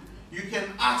kingdom, you can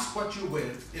ask what you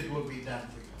will. It will be done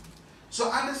for you. So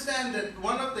understand that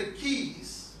one of the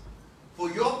keys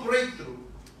for your breakthrough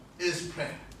is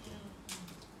prayer.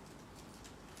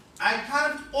 I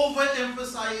can't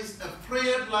overemphasize a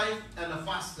prayer life and a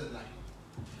fasted life.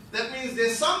 That means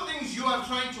there's some things you are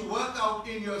trying to work out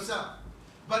in yourself.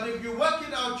 But if you work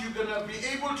it out, you're going to be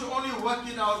able to only work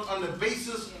it out on the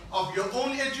basis of your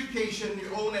own education,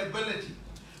 your own ability.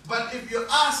 But if you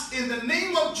ask in the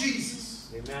name of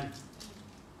Jesus, Amen.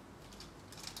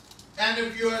 and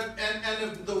if you're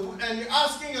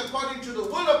asking according to the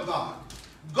will of God,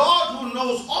 God who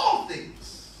knows all things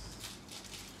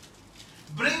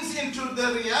brings into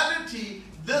the reality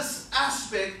this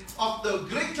aspect of the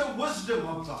greater wisdom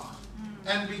of God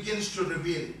and begins to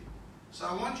reveal it. So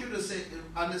I want you to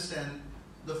understand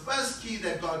the first key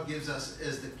that God gives us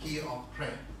is the key of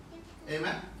prayer.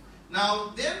 Amen.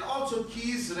 Now, then also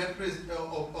keys represent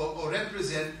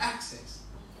access.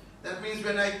 That means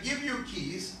when I give you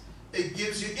keys, it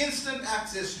gives you instant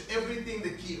access to everything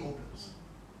the key opens.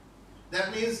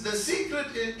 That means the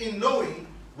secret in knowing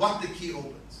what the key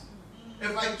opens.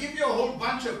 If I give you a whole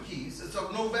bunch of keys, it's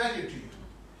of no value to you.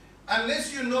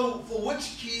 Unless you know for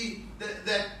which key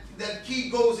that key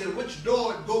goes in, which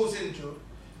door it goes into.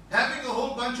 Having a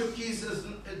whole bunch of keys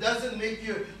it doesn't make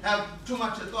you have too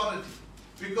much authority.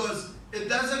 Because it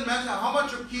doesn't matter how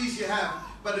much of keys you have,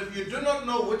 but if you do not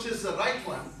know which is the right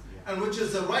one and which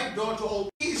is the right door to open,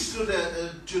 keys to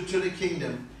the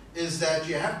kingdom is that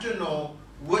you have to know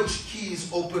which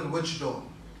keys open which door.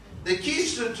 The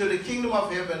keys to the kingdom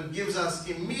of heaven gives us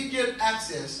immediate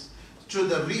access to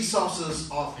the resources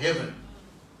of heaven.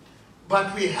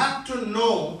 But we have to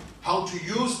know how to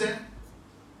use them.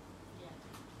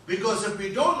 Because if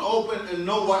we don't open and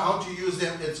know how to use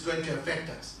them, it's going to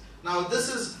affect us. Now this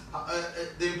is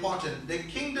the important. The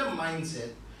kingdom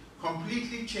mindset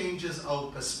completely changes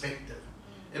our perspective.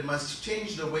 It must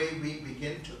change the way we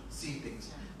begin to see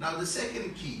things. Now the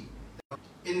second key.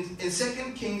 In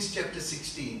 2 Kings chapter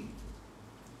 16,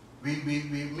 we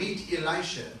meet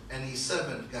Elisha and his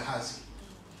servant Gehazi.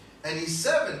 And his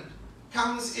servant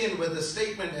comes in with a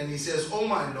statement and he says, "Oh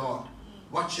my Lord,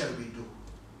 what shall we do?"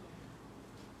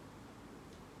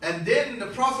 And then the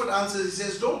prophet answers, he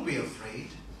says, "Don't be afraid.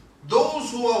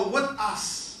 Those who are with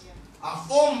us are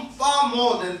far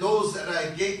more than those that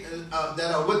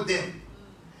are with them."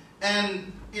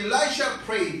 And Elisha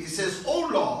prayed. He says, "Oh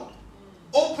Lord,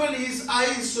 open his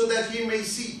eyes so that he may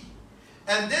see."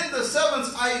 And then the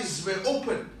servant's eyes were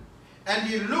opened, and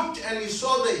he looked and he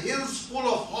saw the hills full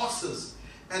of horses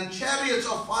and chariots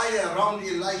of fire around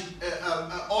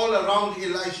all around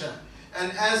Elisha.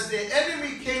 And as the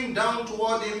enemy came down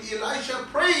toward him, Elisha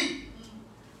prayed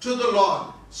to the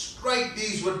Lord, "Strike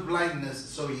these with blindness."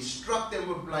 So he struck them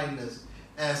with blindness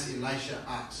as Elisha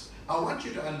asked. I want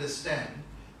you to understand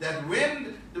that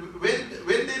when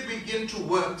they begin to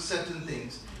work certain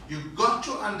things, you've got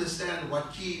to understand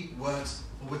what key works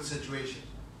with situation.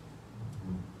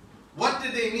 What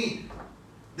did they need?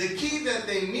 The key that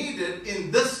they needed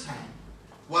in this time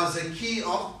was a key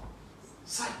of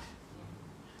sight.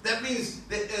 That means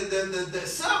the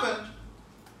servant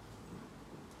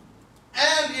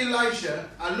and Elisha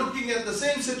are looking at the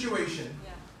same situation,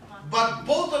 but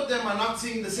both of them are not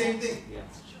seeing the same thing.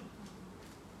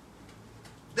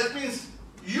 That means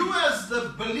you as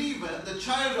the believer, the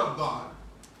child of God,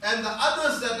 and the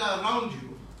others that are around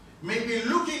you may be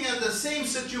looking at the same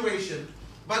situation,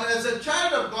 but as a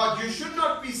child of God, you should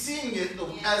not be seeing it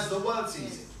as the world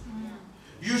sees it.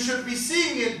 You should be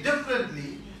seeing it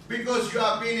differently because you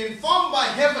are being informed by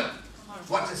heaven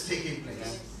what is taking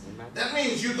place. That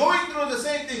means you're going through the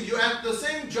same thing. You're at the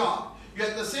same job. You're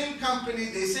at the same company.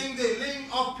 They're saying they're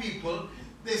laying off people.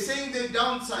 They're saying they're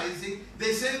downsizing.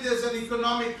 They're saying there's an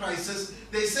economic crisis.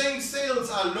 They're saying sales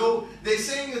are low. They're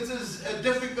saying it is a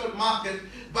difficult market.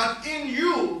 But in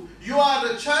you, you are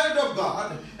the child of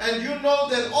God, and you know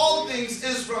that all things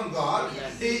is from God.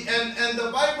 And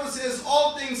the Bible says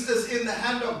all things is in the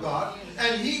hand of God,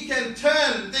 and He can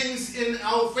turn things in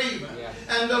our favor.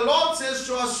 And the Lord says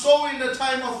to us, sow in the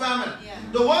time of famine.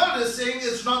 The world is saying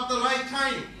it's not the right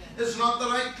time. It's not the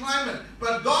right climate.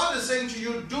 But God is saying to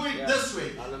you, do it this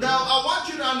way. Now, I want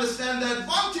you to understand the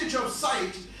advantage of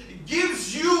sight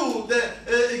gives you the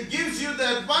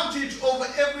advantage over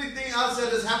everything else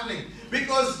that is happening.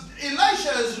 Because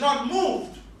Elisha is not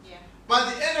moved by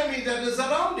the enemy that is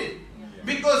around him.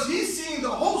 Because he's seeing the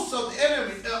host of the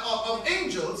enemy, of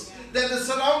angels that is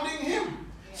surrounding him.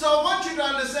 So I want you to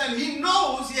understand, he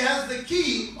knows he has the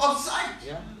key of sight.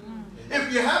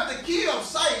 If you have the key of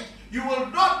sight, you will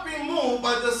not be moved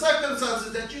by the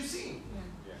circumstances that you see.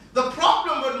 The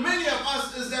problem with many of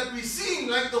us is that we're seeing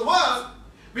like the world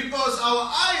because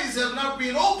our eyes have not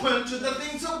been opened to the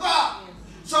things of God.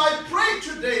 So I pray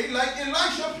today, like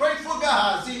Elisha prayed for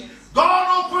Gehazi,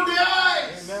 God open their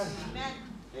eyes.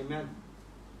 Amen.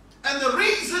 And the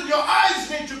reason your eyes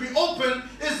need to be open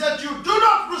is that you do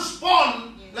not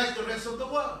respond like the rest of the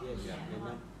world.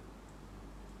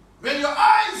 When your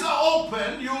eyes are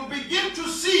open, you will begin to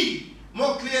see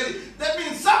more clearly. That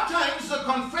means sometimes the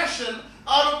confession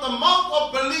out of the mouth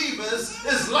of believers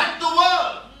is like the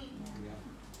world.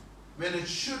 When it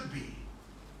should be.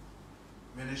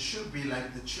 When it should be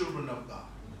like the children of God.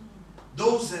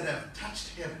 Those that have touched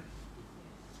heaven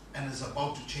and is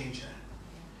about to change heaven.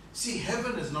 See,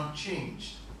 heaven is not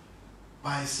changed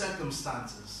by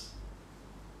circumstances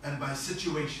and by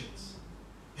situations.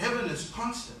 Heaven is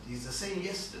constant. He's the same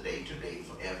yesterday, today,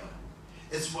 forever.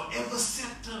 It's forever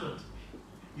settled.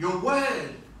 Your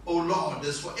word, O Lord,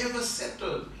 is forever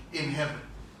settled in heaven.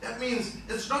 That means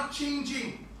it's not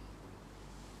changing.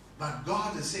 But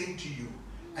God is saying to you,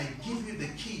 I give you the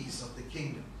keys of the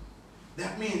kingdom.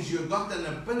 That means you've got an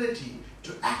ability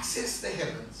to access the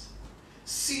heavens,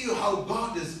 see how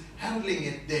God is handling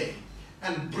it there,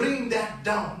 and bring that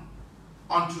down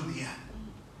onto the earth.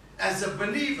 As a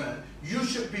believer, you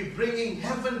should be bringing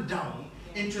heaven down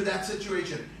into that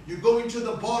situation. You go into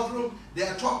the boardroom, they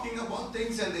are talking about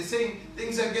things and they're saying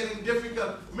things are getting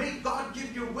difficult. May God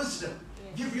give you wisdom,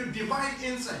 give you divine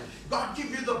insight. God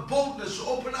give you the boldness to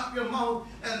open up your mouth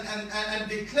and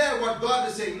declare what God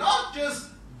is saying. Not just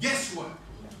guesswork,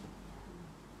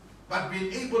 but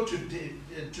being able to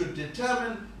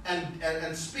determine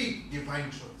and speak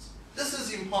divine truths. This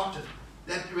is important,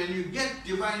 that when you get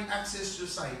divine access to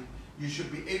sight, you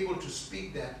should be able to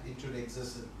speak that into the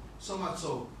existence. So much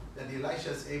so that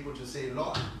Elisha is able to say,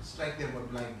 Lord, strike them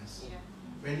with blindness.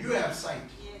 When you have sight,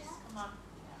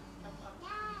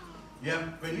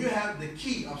 when you have the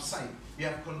key of sight, you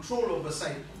have control over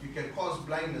sight, you can cause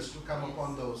blindness to come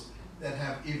upon those that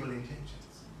have evil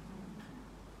intentions.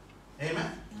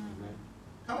 Amen?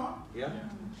 Come on.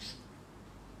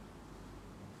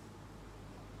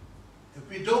 If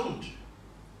we don't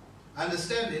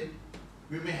Understand it?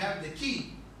 We may have the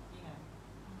key,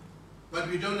 but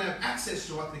we don't have access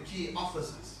to what the key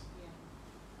offers us.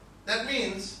 That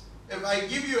means if I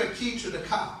give you a key to the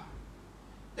car,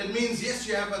 it means yes,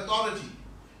 you have authority.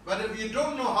 But if you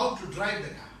don't know how to drive the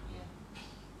car,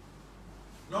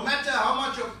 no matter how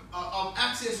much of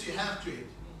access you have to it,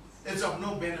 it's of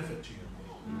no benefit to you.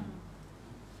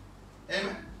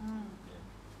 Amen?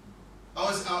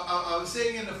 I was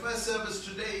saying in the first service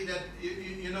today that,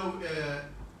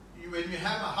 when you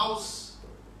have a house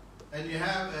and you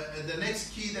have the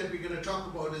next key that we're going to talk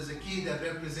about is a key that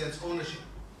represents ownership.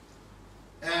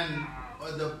 And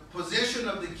the possession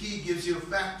of the key gives you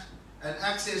fact and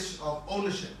access of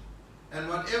ownership. And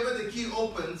whatever the key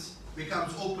opens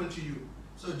becomes open to you.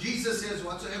 So Jesus says,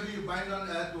 whatsoever you bind on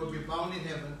earth will be bound in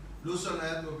heaven, loose on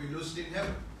earth will be loosed in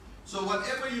heaven. So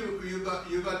whatever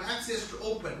you got access to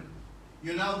open,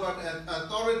 you now got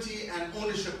authority and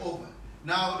ownership over.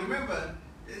 Now remember,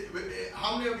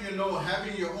 how many of you know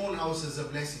having your own house is a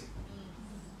blessing?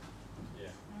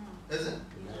 Yeah. Is it?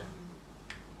 Yeah.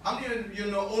 How many of you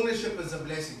know ownership is a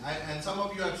blessing? And some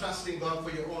of you are trusting God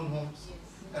for your own homes.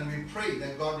 And we pray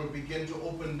that God will begin to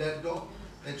open that door,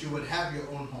 that you would have your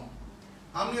own home.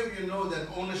 How many of you know that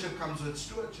ownership comes with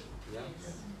stewardship? Yeah.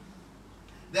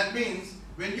 That means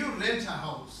when you rent a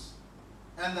house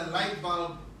and the light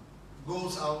bulb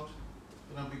goes out,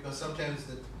 because sometimes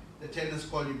the tenants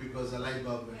call you because the light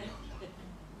bulb went out,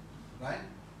 right?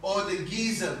 Or the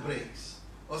geyser breaks,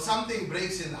 or something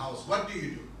breaks in the house, what do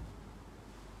you do?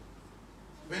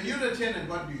 When you're a tenant,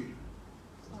 what do?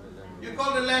 You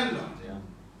call the landlord. Yeah.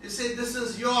 You say, this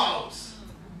is your house.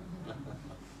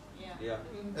 Yeah.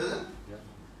 Is it? Yeah.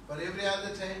 But every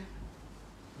other time,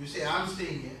 you say, I'm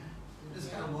staying here. You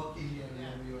just kind of walk in here and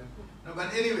everywhere. No,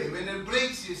 but anyway, when it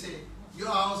breaks, you say, your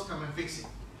house, come and fix it.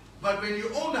 But when you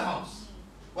own the house,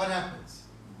 what happens?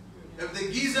 If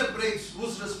the geyser breaks,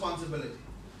 whose responsibility?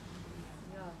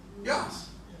 Yours.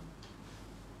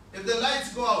 If the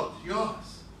lights go out,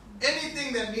 yours.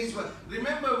 Anything that needs work.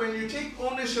 Remember, when you take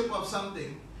ownership of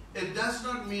something, it does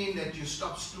not mean that you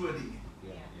stop stewarding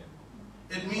it.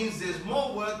 It means there's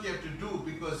more work you have to do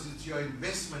because it's your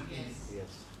investment in it. Yes.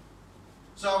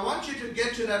 So I want you to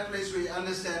get to that place where you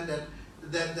understand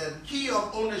that the key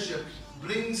of ownership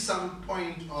brings some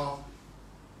point of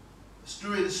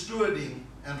stewarding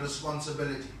and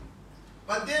responsibility.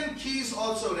 But then keys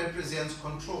also represents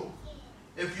control.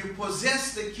 If you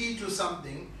possess the key to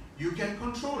something, you can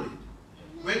control it.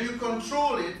 When you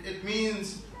control it, it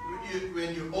means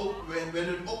when you open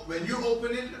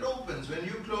it, it opens. When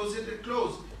you close it, it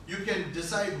closes. You can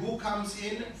decide who comes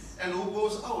in and who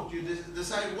goes out. You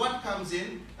decide what comes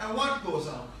in and what goes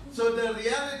out. So the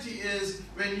reality is,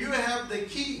 when you have the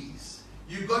keys,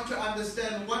 you got to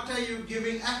understand what are you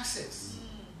giving access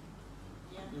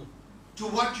to,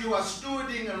 what you are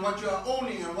stewarding and what you are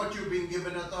owning and what you're being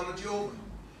given authority over.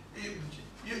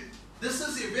 This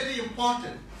is very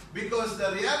important, because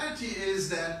the reality is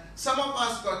that some of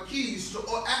us got keys to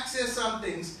access some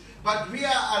things, but we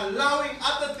are allowing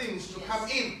other things to come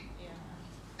in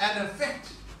and affect.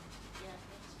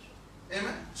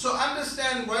 Amen. So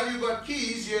understand, while you got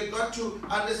keys, you got to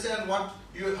understand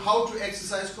how to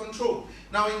exercise control.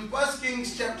 Now in 1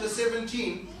 Kings chapter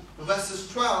 17,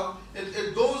 verses 12,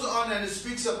 it goes on and it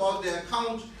speaks about the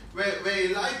account where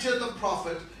Elijah the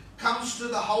prophet comes to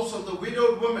the house of the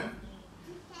widowed woman.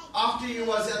 After he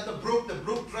was at the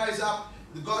brook dries up,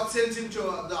 God sends him to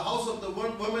the house of the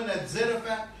woman at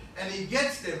Zarephath, and he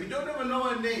gets there. We don't even know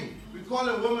her name. We call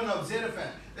her woman of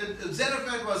Zarephath.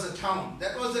 Zarephath was a town.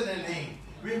 That wasn't a name.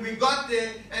 We got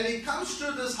there, and he comes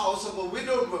to this house of a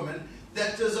widowed woman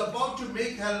that is about to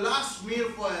make her last meal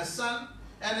for her son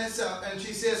and herself. And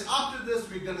she says, after this,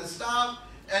 we're going to starve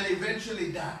and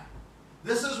eventually die.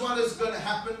 This is what is going to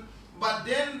happen. But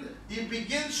then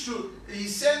he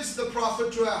sends the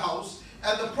prophet to her house,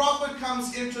 and the prophet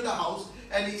comes into the house,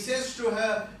 and he says to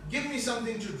her, give me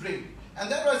something to drink.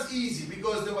 And that was easy,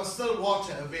 because there was still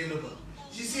water available.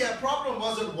 You see, her problem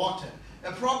wasn't water.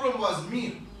 Her problem was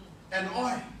meal and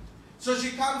oil. So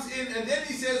she comes in, and then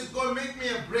he says, go make me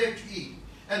a bread to eat.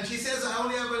 And she says, I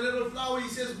only have a little flour. He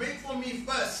says, make for me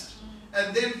first,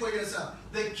 and then for yourself.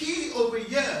 The key over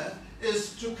here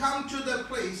is to come to the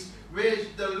place where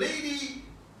the lady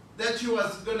that she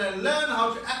was going to learn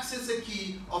how to access a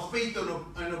key of faith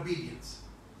and obedience.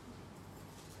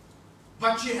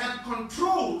 But she had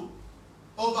control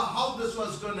over how this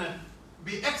was going to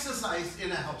be exercised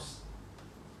in her house.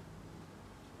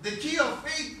 The key of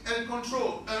faith and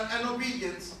control and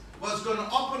obedience was going to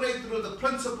operate through the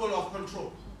principle of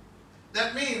control.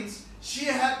 That means she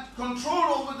had control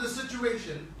over the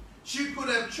situation She could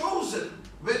have chosen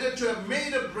whether to have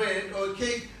made a bread or a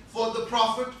cake for the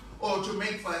prophet or to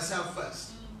make for herself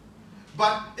first.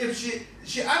 But if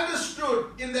she understood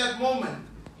in that moment,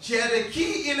 she had a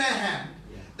key in her hand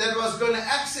that was going to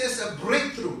access a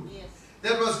breakthrough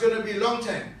that was going to be long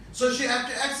time. So she had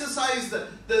to exercise the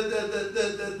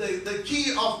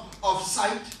key of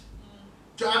sight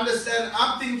to understand,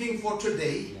 I'm thinking for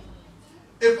today.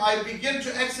 If I begin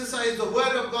to exercise the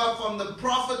word of God from the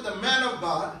prophet, the man of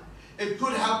God, it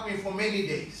could help me for many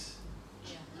days.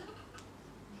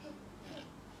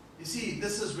 You see,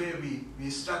 this is where we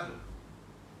struggle.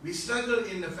 We struggle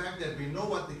in the fact that we know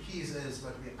what the keys is,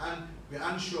 but we're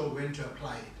unsure when to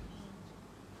apply it.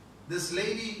 This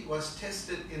lady was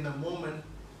tested in the moment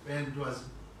when it was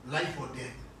life or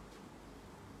death.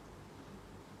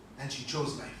 And she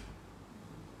chose life.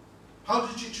 How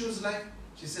did she choose life?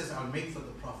 She says, I'll make for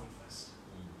the prophet first.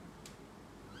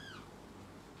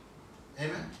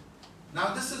 Amen?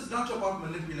 Now this is not about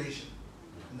manipulation.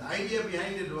 And the idea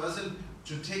behind it wasn't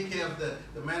to take care of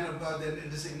the man of God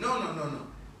and to say, no.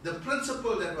 The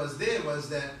principle that was there was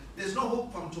that there's no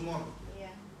hope from tomorrow. Yeah.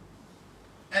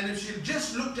 And if she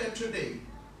just looked at today,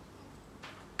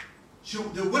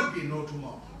 there would be no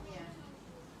tomorrow. Yeah.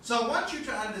 So I want you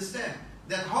to understand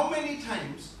that how many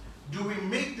times do we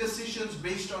make decisions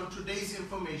based on today's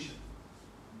information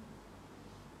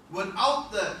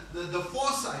without the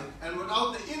foresight and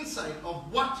without the insight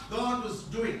of what God was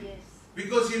doing? Yes.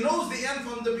 Because He knows the end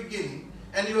from the beginning,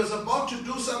 and He was about to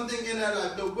do something in her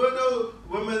life. The widow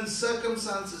woman's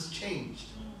circumstances changed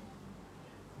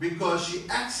because she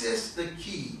accessed the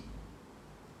key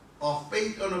of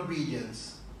faith and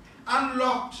obedience,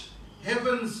 unlocked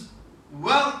heaven's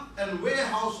wealth and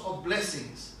warehouse of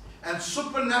blessings, and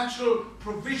supernatural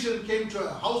provision came to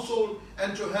her household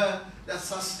and to her that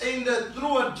sustained her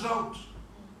through a drought.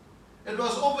 It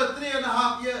was over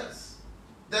 3.5 years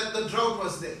that the drought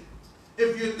was there.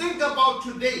 If you think about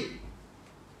today,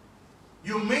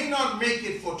 you may not make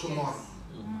it for tomorrow.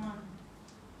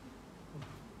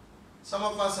 Some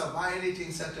of us are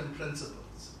violating certain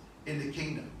principles in the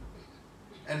kingdom.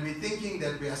 And we're thinking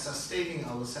that we are sustaining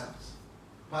ourselves.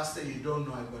 Pastor, you don't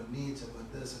know, I've got needs, I've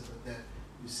got this, I've got that.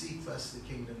 You seek first the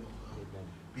kingdom of God.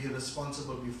 Be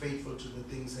responsible, be faithful to the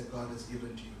things that God has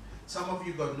given to you. Some of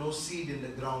you got no seed in the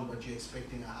ground, but you're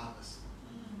expecting a harvest.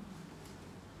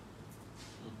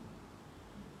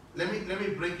 Let me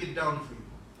break it down for you.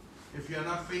 If you're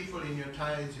not faithful in your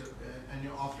tithes and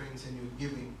your offerings and your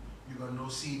giving, you got no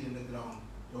seed in the ground.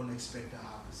 Don't expect a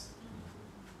harvest.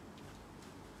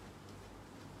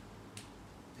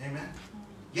 Amen?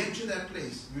 Get to that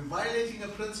place. We're violating a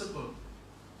principle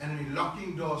and we're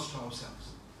locking doors to ourselves.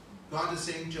 God is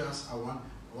saying to us, I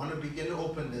want to begin to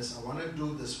open this. I want to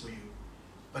do this for you.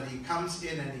 But He comes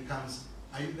in and He comes,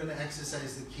 are you going to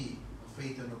exercise the key of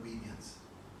faith and obedience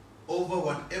over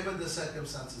whatever the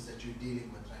circumstances that you're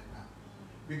dealing with right now?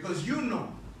 Because you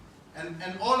know,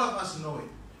 and all of us know it,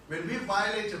 when we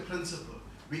violate a principle,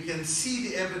 we can see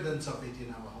the evidence of it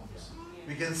in our homes.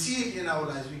 We can see it in our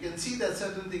lives. We can see that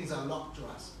certain things are locked to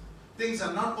us. Things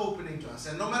are not opening to us.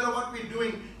 And no matter what we're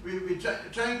doing, we're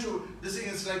trying to, this thing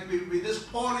is like we're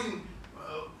just pouring,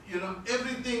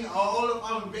 everything, all of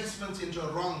our investments into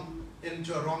a wrong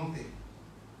thing.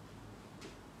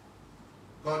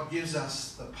 God gives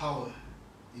us the power.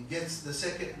 He gets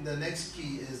the next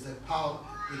key is the power,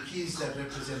 the keys that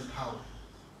represent power.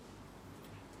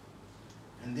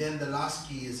 And then the last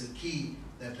key is a key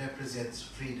that represents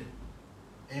freedom.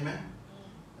 Amen?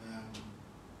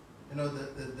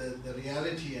 The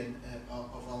reality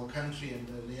of our country and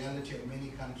the reality of many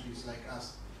countries like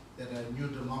us that are new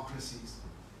democracies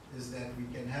is that we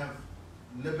can have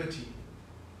liberty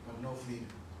but no freedom.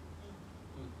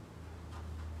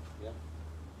 Yeah.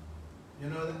 You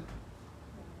know that?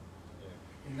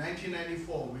 In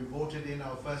 1994, we voted in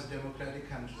our first democratic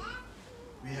country.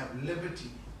 We have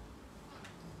liberty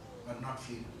but not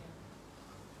freedom.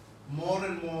 More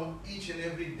and more, each and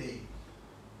every day,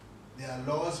 there are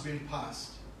laws being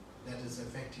passed that is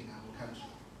affecting our country.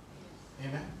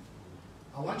 Amen?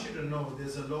 I want you to know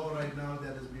there's a law right now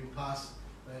that has been passed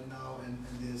right now, and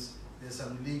there's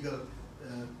some legal,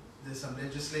 there's some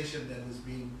legislation that has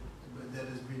been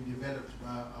developed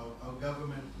by our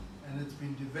government, and it's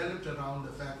been developed around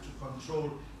the fact to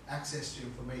control access to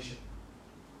information.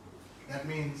 That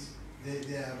means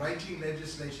they are writing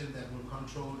legislation that will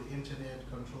control the internet,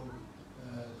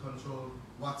 control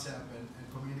WhatsApp and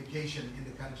communication in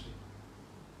the country.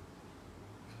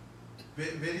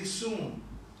 Very soon,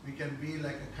 we can be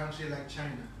like a country like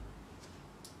China,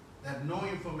 that no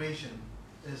information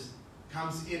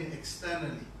comes in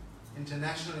externally.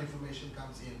 International information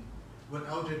comes in,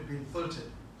 without it being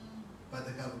filtered by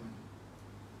the government.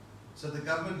 So the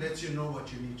government lets you know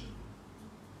what you need to know.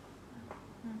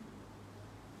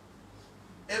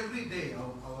 Every day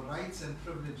our rights and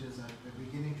privileges are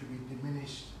beginning to be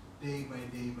diminished day by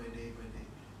day by day by day.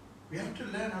 We have to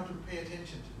learn how to pay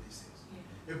attention to these things.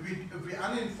 If we're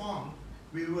uninformed,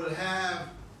 we will have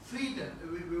freedom.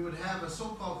 We would have a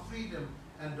so-called freedom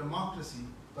and democracy,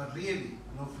 but really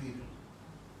no freedom.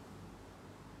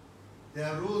 There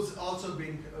are rules also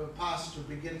being passed to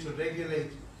begin to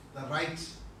regulate the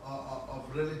rights of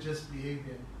religious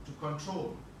behavior, to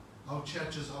control how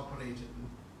churches operate.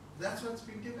 That's what's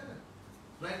being developed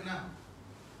right now.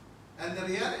 And the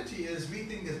reality is we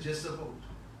think it's just a vote.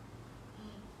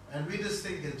 And we just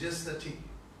think it's just a tick.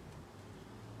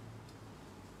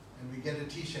 And we get a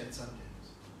t-shirt sometimes.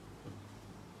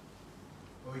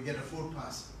 Or we get a food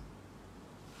pass.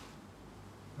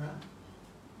 Huh?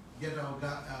 Get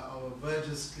our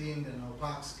verges cleaned and our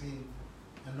parks cleaned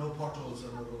and no potholes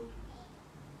on the road.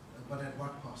 But at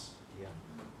what cost? Yeah.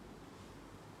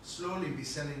 Slowly we're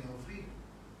selling our freedom.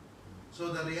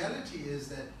 So the reality is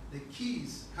that the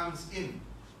keys comes in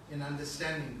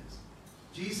understanding this.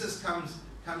 Jesus comes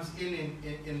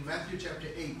in Matthew chapter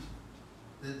 8.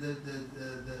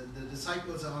 The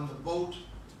disciples are on the boat.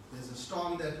 There's a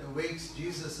storm that awaits.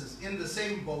 Jesus is in the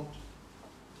same boat.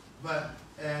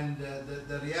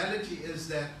 The reality is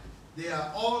that they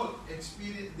are all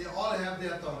experienced, they all have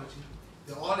the authority,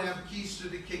 they all have keys to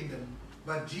the kingdom,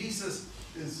 but Jesus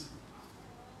is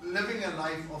living a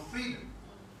life of freedom.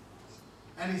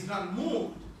 And he's not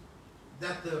moved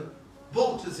that the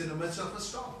boat is in the midst of a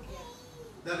storm.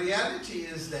 The reality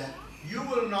is that you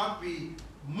will not be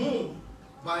moved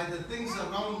by the things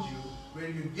around you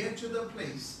when you get to the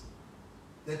place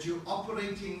that you're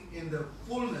operating in the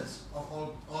fullness of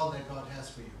all that God has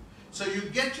for you. So you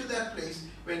get to that place,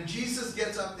 when Jesus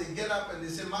gets up, they get up and they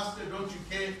say, Master, don't you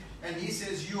care? And he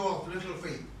says, you are of little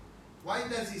faith. Why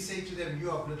does he say to them,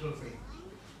 you are of little faith?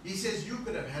 He says, you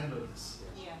could have handled this.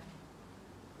 Yeah.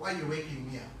 Why are you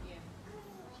waking me up?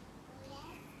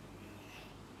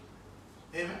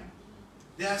 Yeah. Amen.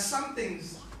 There are some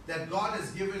things that God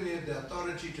has given you the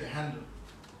authority to handle.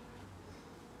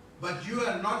 But you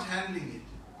are not handling it.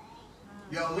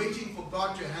 You are waiting for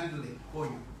God to handle it for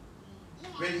you.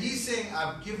 When he's saying,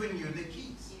 I've given you the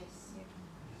keys. Yes.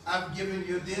 I've given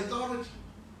you the authority.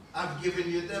 I've given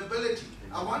you the ability.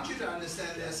 I want you to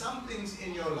understand there are some things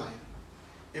in your life.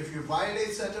 If you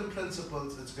violate certain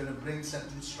principles, it's going to bring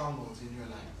certain strongholds in your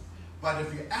life. But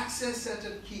if you access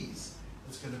certain keys,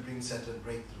 it's going to bring certain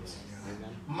breakthroughs in your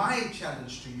life. My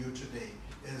challenge to you today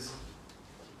is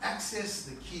access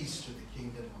the keys to the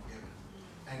kingdom of heaven.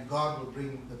 And God will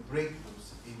bring the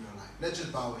breakthroughs in your life. Let's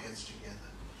just bow our heads together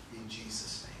in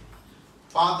Jesus' name.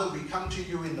 Father, we come to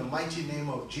you in the mighty name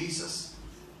of Jesus.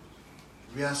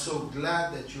 We are so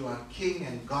glad that you are King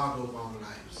and God of our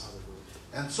lives.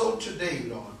 And so today,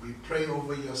 Lord, we pray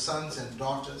over your sons and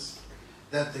daughters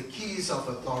that the keys of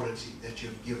authority that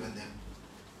you've given them,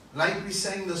 like we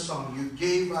sang the song, you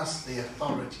gave us the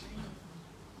authority.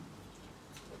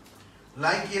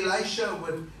 Like Elisha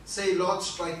would say, Lord,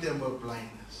 strike them with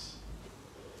blindness.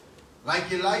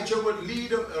 Like Elijah would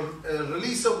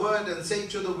release a word and say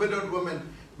to the widowed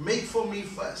woman, make for me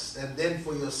first and then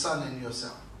for your son and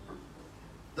yourself.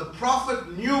 The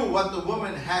prophet knew what the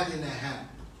woman had in her hand,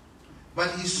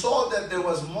 but he saw that there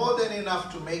was more than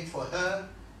enough to make for her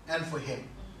and for him.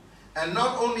 And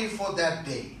not only for that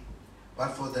day, but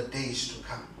for the days to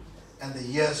come and the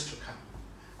years to come.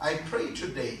 I pray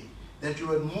today that you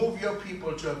would move your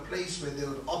people to a place where they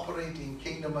would operate in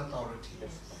kingdom authority,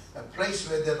 a place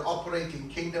where they'd operate in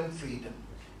kingdom freedom.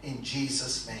 In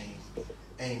Jesus' name,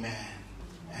 amen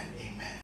and amen.